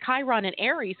people with Chiron and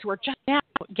Aries who are just now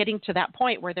getting to that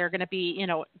point where they're going to be,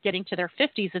 getting to their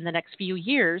 50s in the next few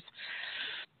years,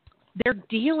 they're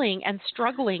dealing and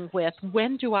struggling with,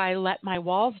 when do I let my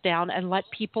walls down and let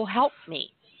people help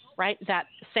me, right? That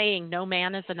saying, no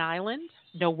man is an island,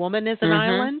 no woman is an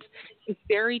island, is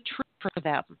very true for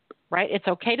them, right? It's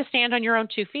okay to stand on your own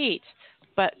 2 feet,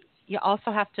 but you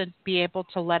also have to be able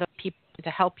to let people to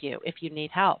help you if you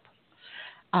need help.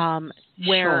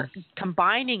 Where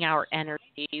combining our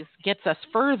energies gets us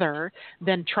further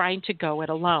than trying to go it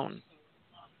alone.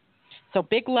 So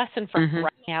big lesson for her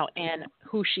right now in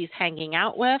who she's hanging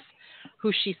out with,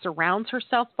 who she surrounds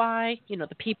herself by, the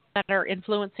people that are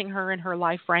influencing her in her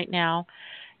life right now.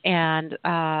 And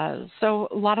so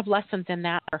a lot of lessons in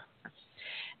that.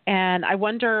 And I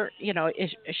wonder,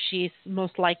 if she's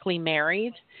most likely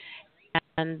married.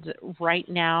 And right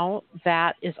now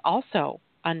that is also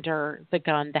under the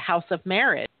gun. The house of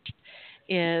marriage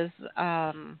is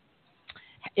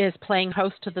playing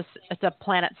host to the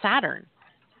planet Saturn,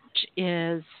 which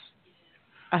is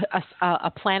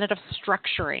a planet of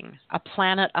structuring, a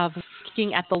planet of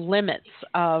looking at the limits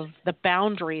of the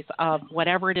boundaries of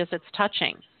whatever it is it's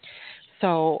touching.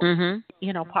 So,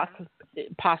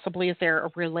 possibly is there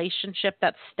a relationship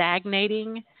that's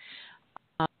stagnating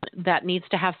that needs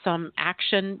to have some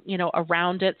action,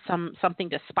 around it, something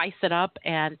to spice it up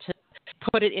and to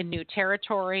put it in new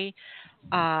territory?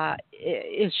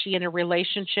 Is she in a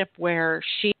relationship where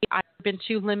she has been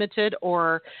too limited,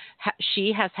 or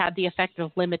she has had the effect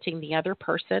of limiting the other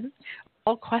person?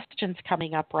 All questions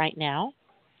coming up right now.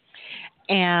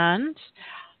 And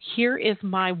here is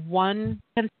my one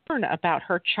concern about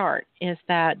her chart, is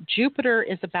that Jupiter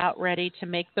is about ready to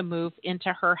make the move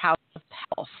into her house of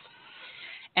health.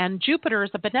 And Jupiter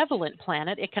is a benevolent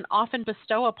planet. It can often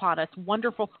bestow upon us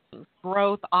wonderful things: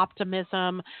 growth,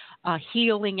 optimism,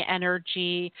 healing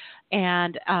energy,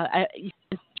 and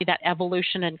that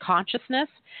evolution in consciousness.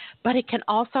 But it can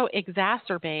also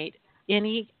exacerbate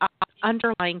any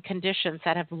underlying conditions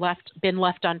that have been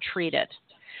left untreated.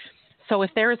 So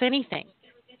if there is anything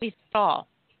at all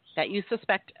that you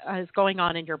suspect is going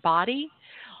on in your body,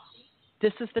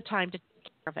 this is the time to take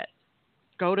care of it.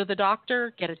 Go to the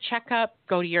doctor, get a checkup,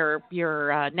 go to your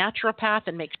naturopath,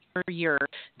 and make sure you're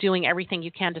doing everything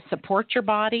you can to support your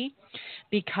body,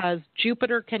 because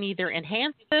Jupiter can either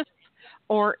enhance this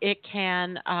or it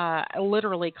can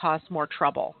literally cause more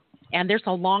trouble. And there's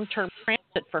a long-term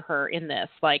transit for her in this,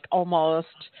 like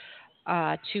almost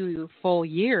 2 full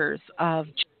years of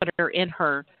Jupiter in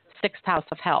her 6th house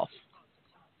of health.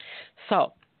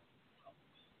 So,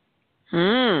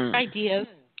 ideas.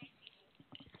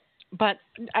 But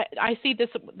I see this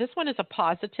one as a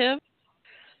positive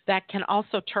that can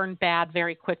also turn bad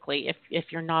very quickly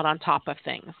if you're not on top of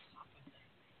things.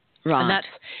 Right. And that's,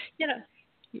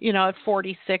 at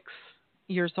 46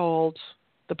 years old,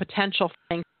 the potential for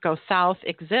things to go south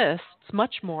exists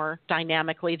much more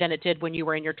dynamically than it did when you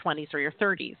were in your 20s or your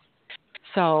 30s.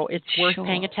 So it's worth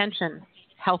paying attention.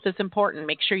 Health is important.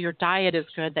 Make sure your diet is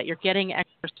good, that you're getting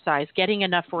exercise, getting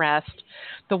enough rest.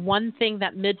 The one thing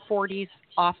that mid-40s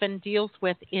often deals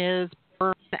with is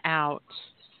burnout.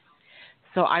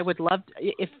 So I would love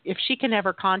if she can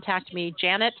ever contact me,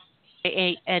 Janet,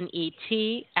 Janet,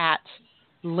 at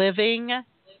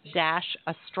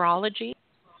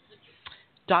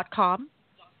living-astrology.com.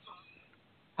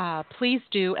 Please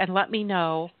do, and let me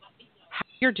know how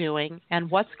you're doing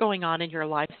and what's going on in your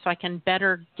life, so I can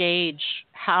better gauge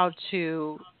how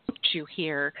to put you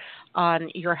here on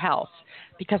your health,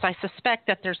 because I suspect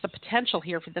that there's the potential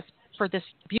here for this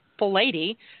beautiful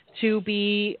lady to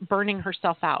be burning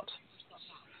herself out.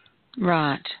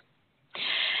 Right.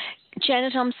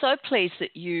 Janet, I'm so pleased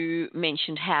that you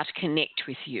mentioned how to connect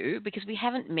with you, because we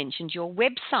haven't mentioned your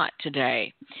website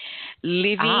today.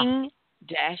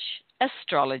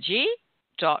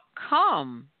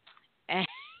 living-astrology.com. And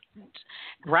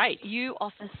right, you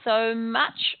offer so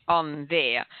much on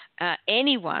there.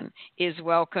 Anyone is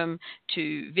welcome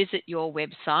to visit your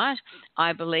website,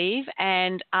 I believe,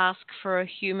 and ask for a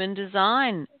human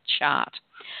design chart.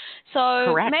 So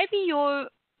correct. Maybe you're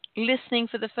listening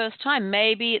for the first time.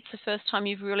 Maybe it's the first time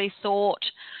you've really thought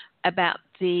about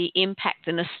the impact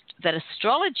that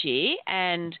astrology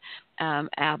and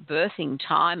our birthing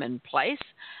time and place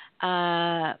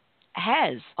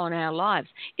has on our lives.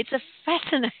 It's a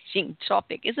fascinating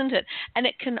topic, isn't it? And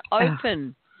it can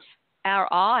open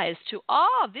our eyes to,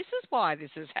 this is why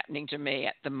this is happening to me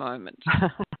at the moment.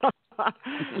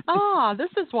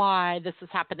 This is why this is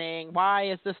happening.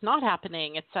 Why is this not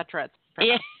happening, et cetera, et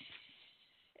cetera. Yeah.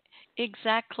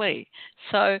 Exactly.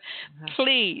 So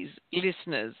please,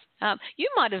 listeners, you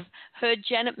might have heard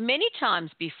Janet many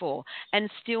times before and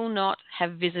still not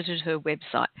have visited her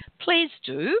website. Please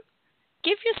do.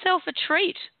 Give yourself a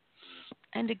treat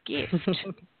and a gift.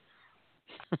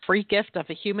 free gift of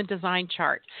a human design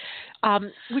chart,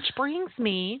 which brings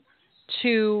me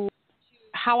to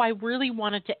how I really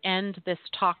wanted to end this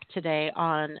talk today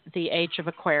on the age of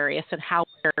Aquarius and how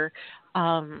we're,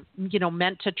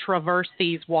 meant to traverse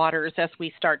these waters as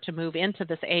we start to move into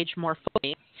this age more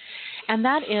fully. And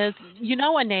that is,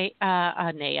 Annette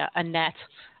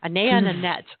and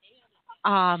Annette.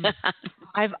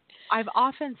 I've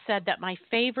often said that my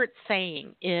favorite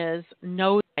saying is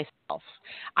 "know thyself."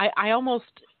 I almost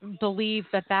believe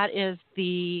that is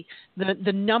the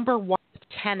number one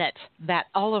tenet that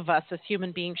all of us as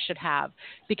human beings should have,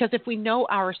 because if we know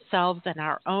ourselves and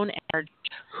our own energy,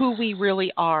 who we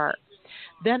really are,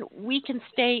 then we can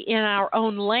stay in our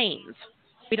own lanes.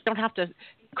 We don't have to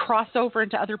cross over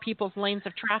into other people's lanes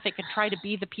of traffic and try to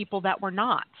be the people that we're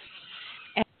not.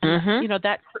 And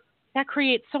that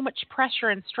creates so much pressure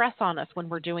and stress on us when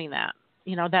we're doing that,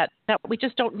 that we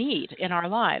just don't need in our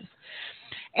lives.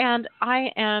 And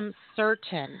I am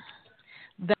certain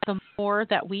that the more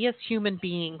that we as human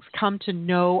beings come to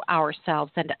know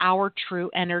ourselves and our true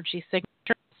energy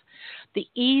signatures, the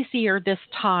easier this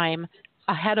time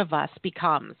ahead of us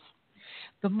becomes.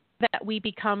 The more that we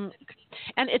become,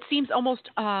 and it seems almost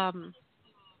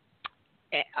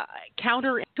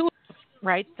counterintuitive,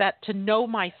 right? That to know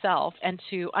myself and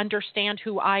to understand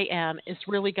who I am is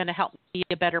really going to help me be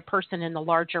a better person in the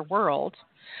larger world.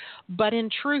 But in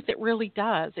truth, it really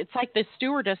does. It's like the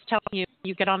stewardess telling you,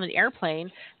 you get on an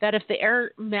airplane, that if the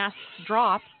air masks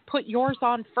drop, put yours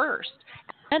on first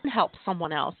and then help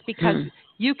someone else, because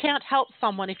you can't help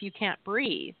someone if you can't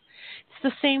breathe. It's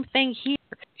the same thing here.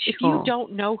 If you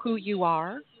don't know who you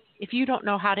are, if you don't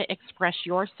know how to express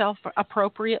yourself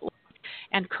appropriately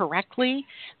and correctly,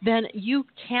 then you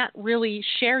can't really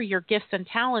share your gifts and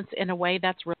talents in a way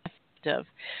that's effective.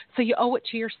 So you owe it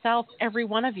to yourself, every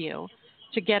one of you,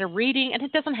 to get a reading, and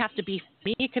it doesn't have to be from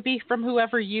me. It could be from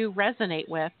whoever you resonate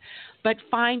with, but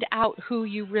find out who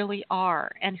you really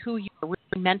are and who you're really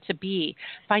meant to be.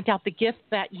 Find out the gift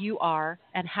that you are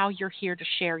and how you're here to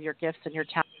share your gifts and your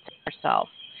talents with yourself.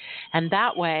 And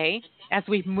that way, as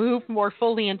we move more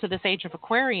fully into this age of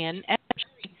Aquarian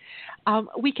energy,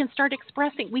 we can start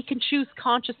expressing, we can choose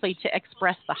consciously to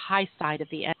express the high side of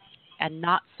the energy and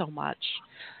not so much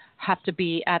have to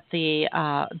be at the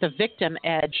victim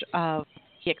edge of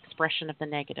the expression of the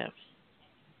negative.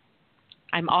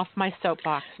 I'm off my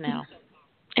soapbox now.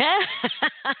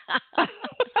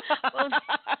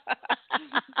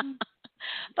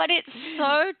 But it's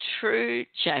so true,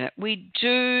 Janet. We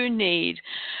do need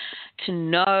to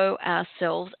know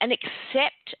ourselves and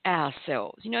accept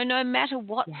ourselves, no matter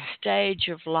what stage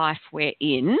of life we're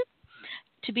in,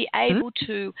 to be able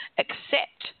to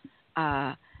accept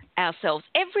ourselves,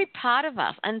 every part of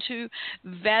us, and to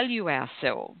value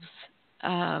ourselves.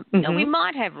 We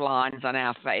might have lines on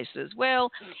our faces.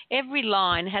 Well, every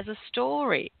line has a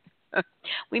story.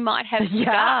 We might have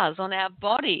scars on our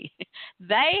body.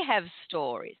 They have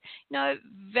stories.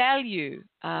 Value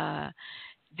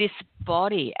this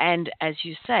body, and as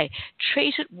you say,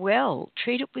 treat it well,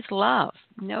 treat it with love.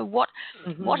 What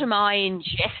am I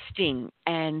ingesting?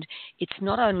 And it's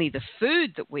not only the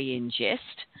food that we ingest,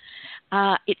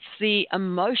 it's the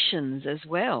emotions as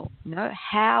well.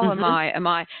 How am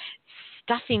I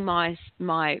stuffing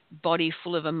my body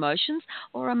full of emotions,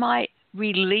 or am I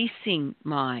releasing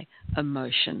my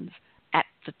emotions at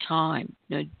the time,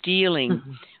 dealing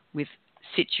with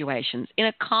situations in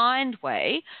a kind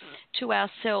way to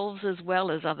ourselves as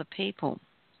well as other people?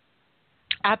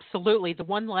 Absolutely. The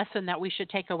one lesson that we should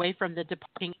take away from the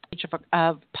departing age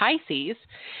of Pisces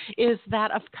is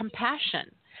that of compassion,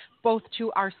 both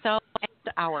to ourselves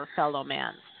and our fellow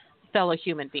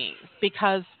human beings,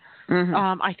 because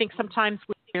I think sometimes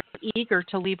we're eager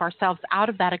to leave ourselves out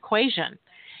of that equation,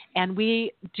 and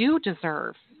we do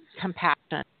deserve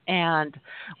compassion, and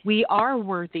we are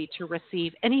worthy to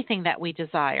receive anything that we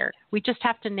desire. We just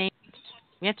have to name it.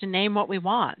 We have to name what we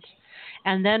want,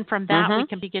 and then from that we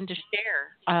can begin to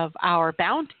share of our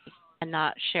bounty and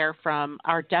not share from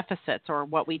our deficits or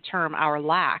what we term our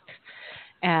lack.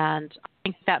 And I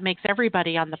think that makes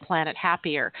everybody on the planet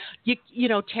happier.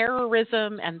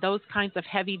 Terrorism and those kinds of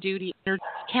heavy-duty energy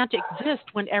can't exist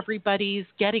when everybody's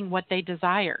getting what they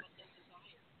desire.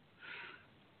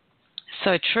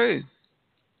 So true.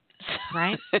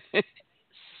 Right?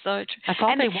 So true. That's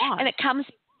all they want.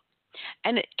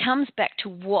 And it comes back to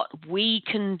what we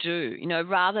can do,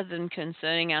 rather than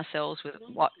concerning ourselves with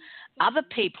what other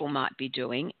people might be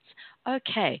doing. It's,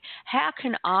 okay, how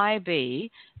can I be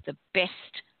the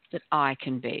best that I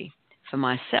can be for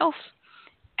myself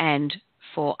and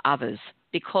for others?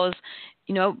 Because,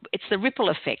 it's the ripple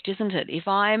effect, isn't it? If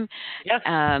I'm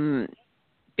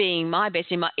being my best.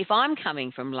 If I'm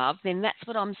coming from love, then that's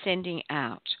what I'm sending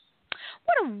out.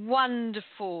 What a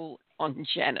wonderful on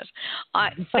Janet.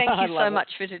 Thank you so much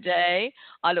for today.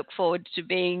 I look forward to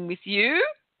being with you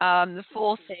the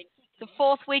fourth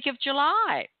week of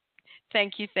July.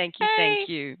 Thank you.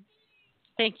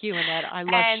 Thank you, Annette. I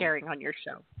love sharing on your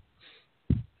show.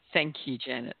 Thank you,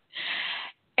 Janet.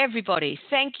 Everybody,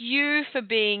 thank you for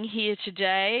being here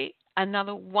today.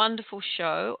 Another wonderful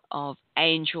show of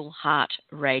Angel Heart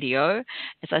Radio.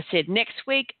 As I said, next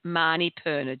week, Marnie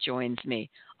Perner joins me.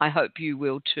 I hope you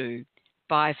will too.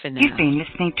 Bye for now. You've been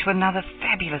listening to another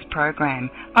fabulous program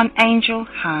on Angel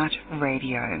Heart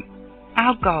Radio.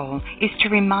 Our goal is to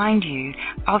remind you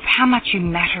of how much you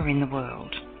matter in the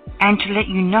world and to let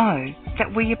you know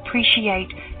that we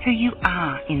appreciate who you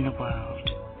are in the world.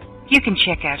 You can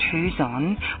check out who's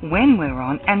on, when we're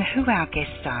on, and who our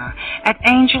guests are at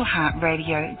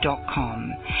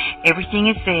angelheartradio.com. Everything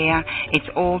is there. It's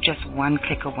all just one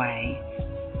click away.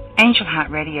 Angel Heart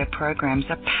Radio programs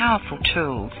are powerful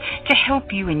tools to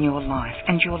help you in your life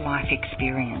and your life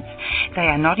experience. They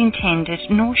are not intended,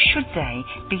 nor should they,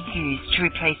 be used to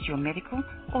replace your medical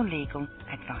or legal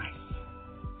advice.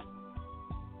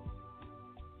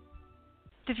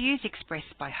 The views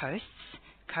expressed by hosts,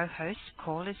 co-hosts,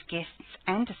 callers, guests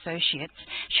and associates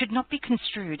should not be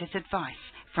construed as advice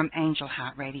from Angel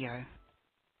Heart Radio.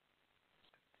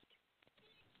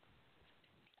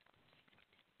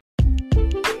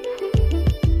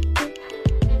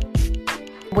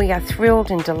 We are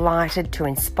thrilled and delighted to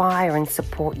inspire and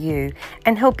support you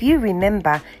and help you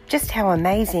remember just how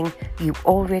amazing you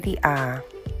already are.